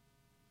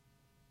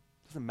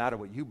 It doesn't matter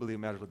what you believe, it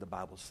matters what the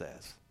Bible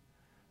says.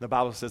 The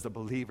Bible says the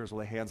believers will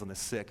lay hands on the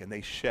sick and they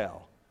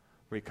shall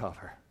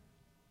recover.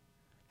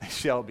 They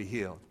shall be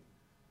healed.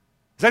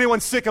 Is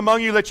anyone sick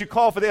among you? Let you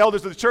call for the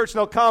elders of the church, and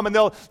they'll come and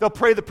they'll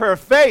pray the prayer of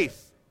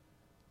faith,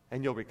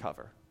 and you'll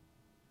recover.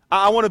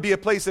 I want to be a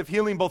place of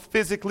healing both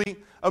physically,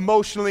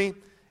 emotionally,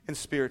 and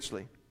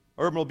spiritually.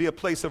 Urban will be a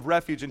place of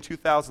refuge in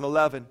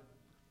 2011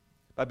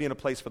 by being a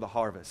place for the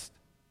harvest.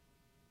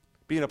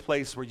 Being a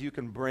place where you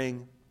can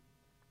bring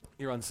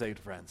your unsaved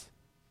friends.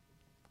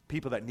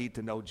 People that need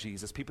to know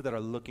Jesus. People that are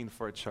looking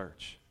for a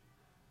church.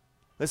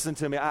 Listen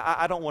to me.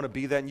 I don't want to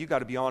be that, and you got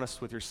to be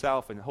honest with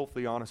yourself and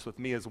hopefully honest with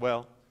me as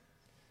well.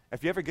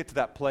 If you ever get to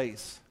that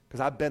place,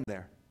 because I've been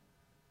there,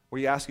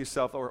 where you ask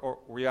yourself, or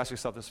where you ask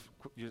yourself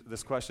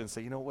this question and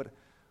say, you know what,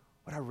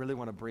 I really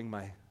want to bring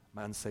my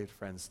unsaved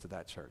friends to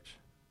that church.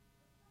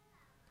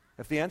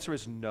 If the answer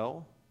is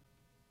no,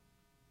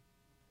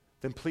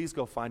 then please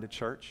go find a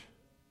church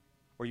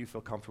where you feel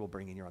comfortable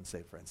bringing your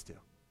unsaved friends to.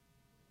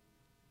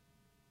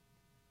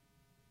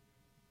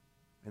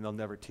 And they'll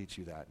never teach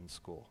you that in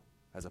school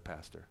as a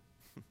pastor.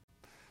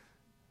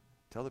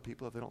 Tell the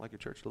people if they don't like your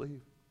church to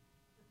leave.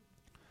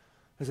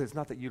 It's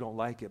not that you don't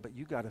like it, but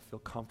you got to feel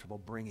comfortable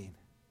bringing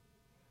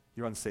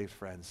your unsaved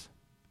friends.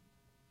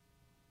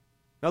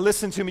 Now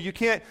listen to me. You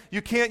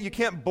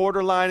can't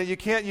borderline it. You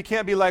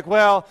can't be like,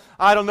 well,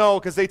 I don't know,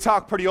 because they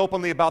talk pretty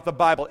openly about the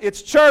Bible.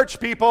 It's church,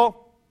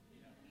 people.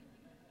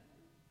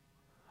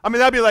 I mean,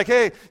 that'd be like,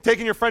 hey,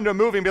 taking your friend to a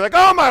movie and be like,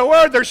 oh my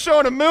word, they're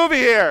showing a movie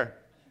here.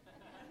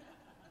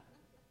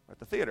 At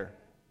the theater,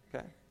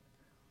 okay?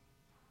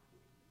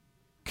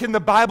 Can the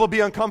Bible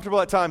be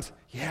uncomfortable at times?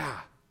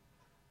 Yeah.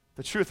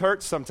 The truth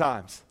hurts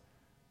sometimes.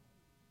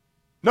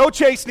 No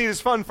chastening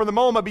is fun for the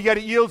moment, but yet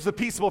it yields the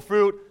peaceable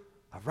fruit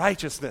of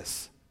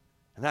righteousness.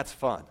 And that's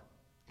fun.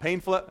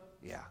 Painful?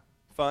 Yeah.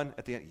 Fun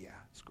at the end? Yeah,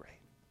 it's great.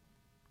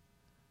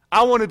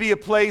 I want to be a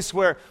place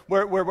where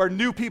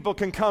new people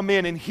can come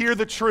in and hear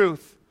the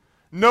truth,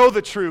 know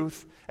the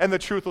truth, and the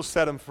truth will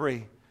set them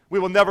free. We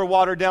will never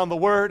water down the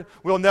word.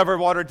 We'll never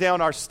water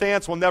down our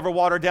stance. We'll never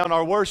water down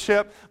our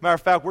worship. Matter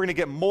of fact, we're going to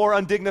get more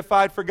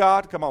undignified for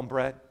God. Come on,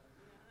 Brett.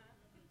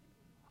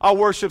 Our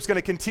worship's going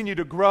to continue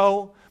to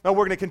grow. Now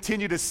we're going to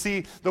continue to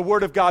see the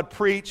Word of God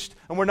preached,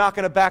 and we're not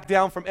going to back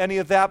down from any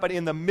of that, but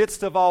in the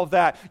midst of all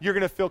that, you're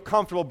going to feel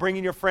comfortable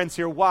bringing your friends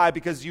here. Why?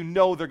 Because you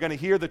know they're going to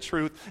hear the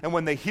truth, and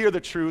when they hear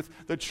the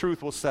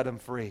truth will set them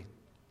free.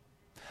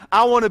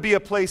 I want to be a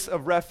place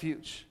of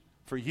refuge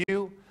for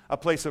you, a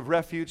place of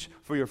refuge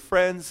for your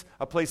friends,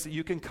 a place that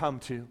you can come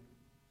to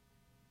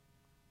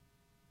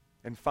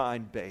and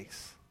find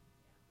base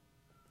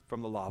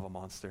from the lava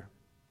monster.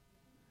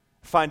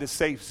 Find a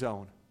safe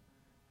zone.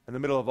 In the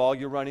middle of all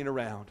your running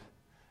around,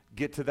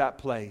 get to that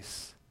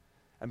place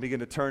and begin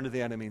to turn to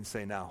the enemy and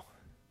say, now,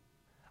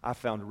 I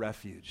found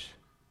refuge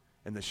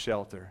in the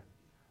shelter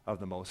of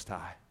the Most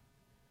High.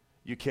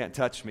 You can't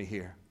touch me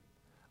here.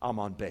 I'm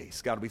on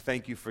base. God, we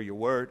thank you for your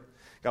word.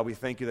 God, we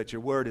thank you that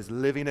your word is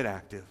living and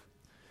active.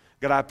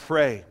 God, I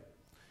pray,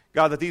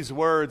 God, that these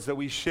words that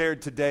we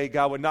shared today,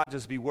 God, would not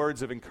just be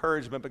words of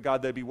encouragement, but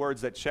God, they'd be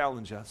words that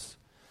challenge us.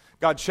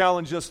 God,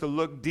 challenge us to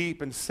look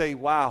deep and say,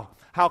 wow,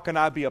 how can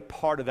I be a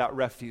part of that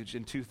refuge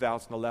in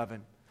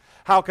 2011?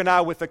 How can I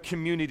with a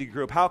community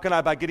group? How can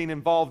I by getting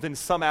involved in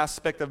some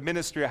aspect of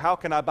ministry? Or how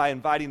can I by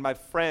inviting my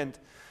friend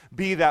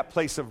be that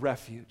place of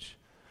refuge?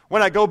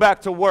 When I go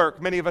back to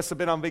work, many of us have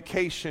been on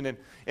vacation, and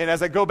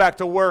as I go back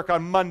to work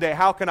on Monday,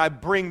 how can I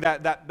bring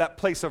that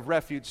place of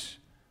refuge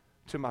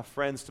to my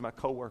friends, to my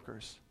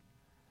coworkers?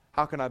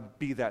 How can I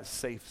be that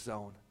safe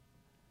zone?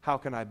 How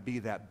can I be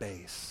that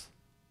base?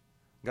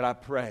 God, I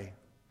pray,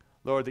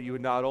 Lord, that you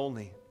would not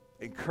only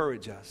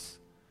encourage us,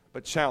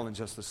 but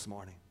challenge us this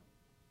morning.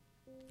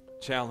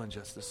 Challenge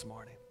us this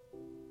morning.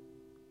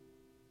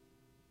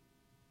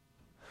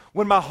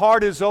 When my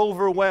heart is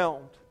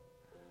overwhelmed,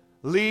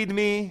 lead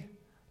me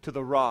to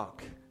the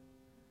rock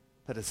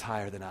that is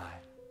higher than I.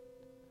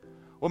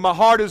 When my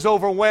heart is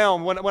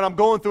overwhelmed, when I'm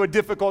going through a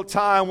difficult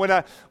time, when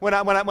I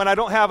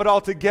don't have it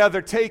all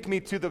together, take me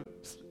to the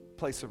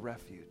place of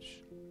refuge.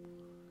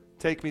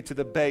 Take me to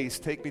the base.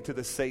 Take me to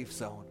the safe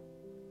zone.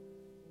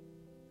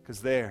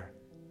 Because there,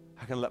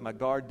 I can let my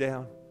guard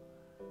down.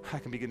 I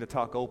can begin to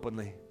talk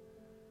openly.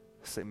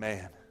 Say,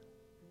 man,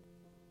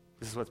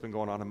 this is what's been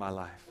going on in my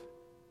life.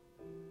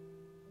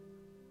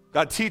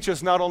 God, teach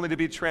us not only to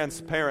be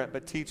transparent,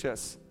 but teach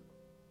us,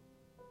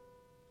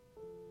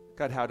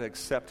 God, how to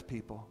accept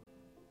people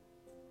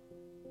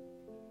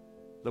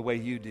the way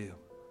you do.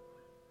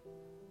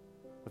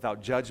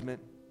 Without judgment,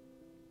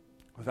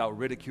 without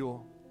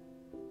ridicule.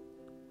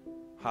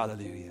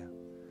 Hallelujah.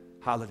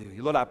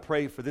 Hallelujah. Lord, I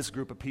pray for this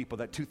group of people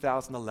that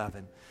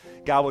 2011,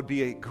 God, would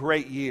be a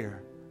great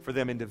year for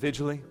them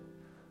individually.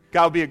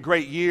 God, would be a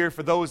great year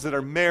for those that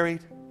are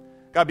married.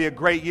 God, be a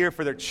great year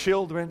for their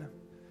children.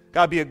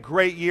 God, be a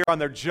great year on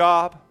their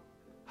job.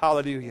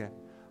 Hallelujah.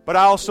 But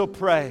I also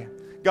pray,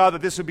 God,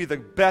 that this would be the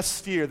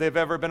best year they've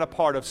ever been a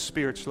part of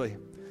spiritually.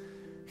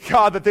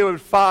 God, that they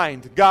would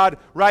find, God,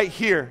 right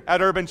here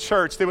at Urban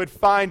Church, they would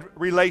find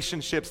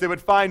relationships, they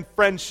would find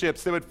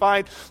friendships, they would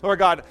find, Lord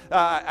God,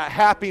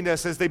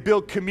 happiness as they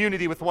build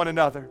community with one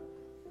another.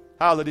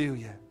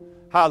 Hallelujah.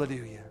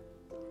 Hallelujah.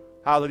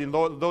 Hallelujah.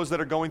 Lord, those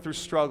that are going through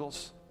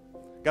struggles,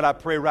 God, I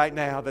pray right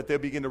now that they'll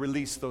begin to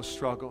release those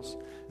struggles.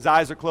 As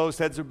eyes are closed,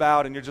 heads are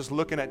bowed, and you're just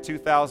looking at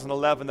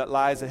 2011 that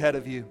lies ahead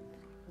of you.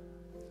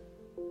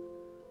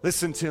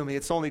 Listen to me.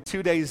 It's only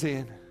 2 days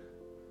in.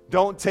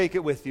 Don't take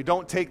it with you.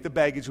 Don't take the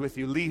baggage with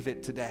you. Leave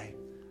it today.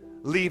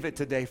 Leave it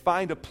today.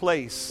 Find a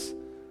place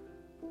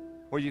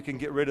where you can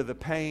get rid of the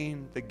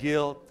pain, the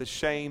guilt, the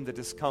shame, the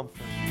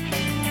discomfort.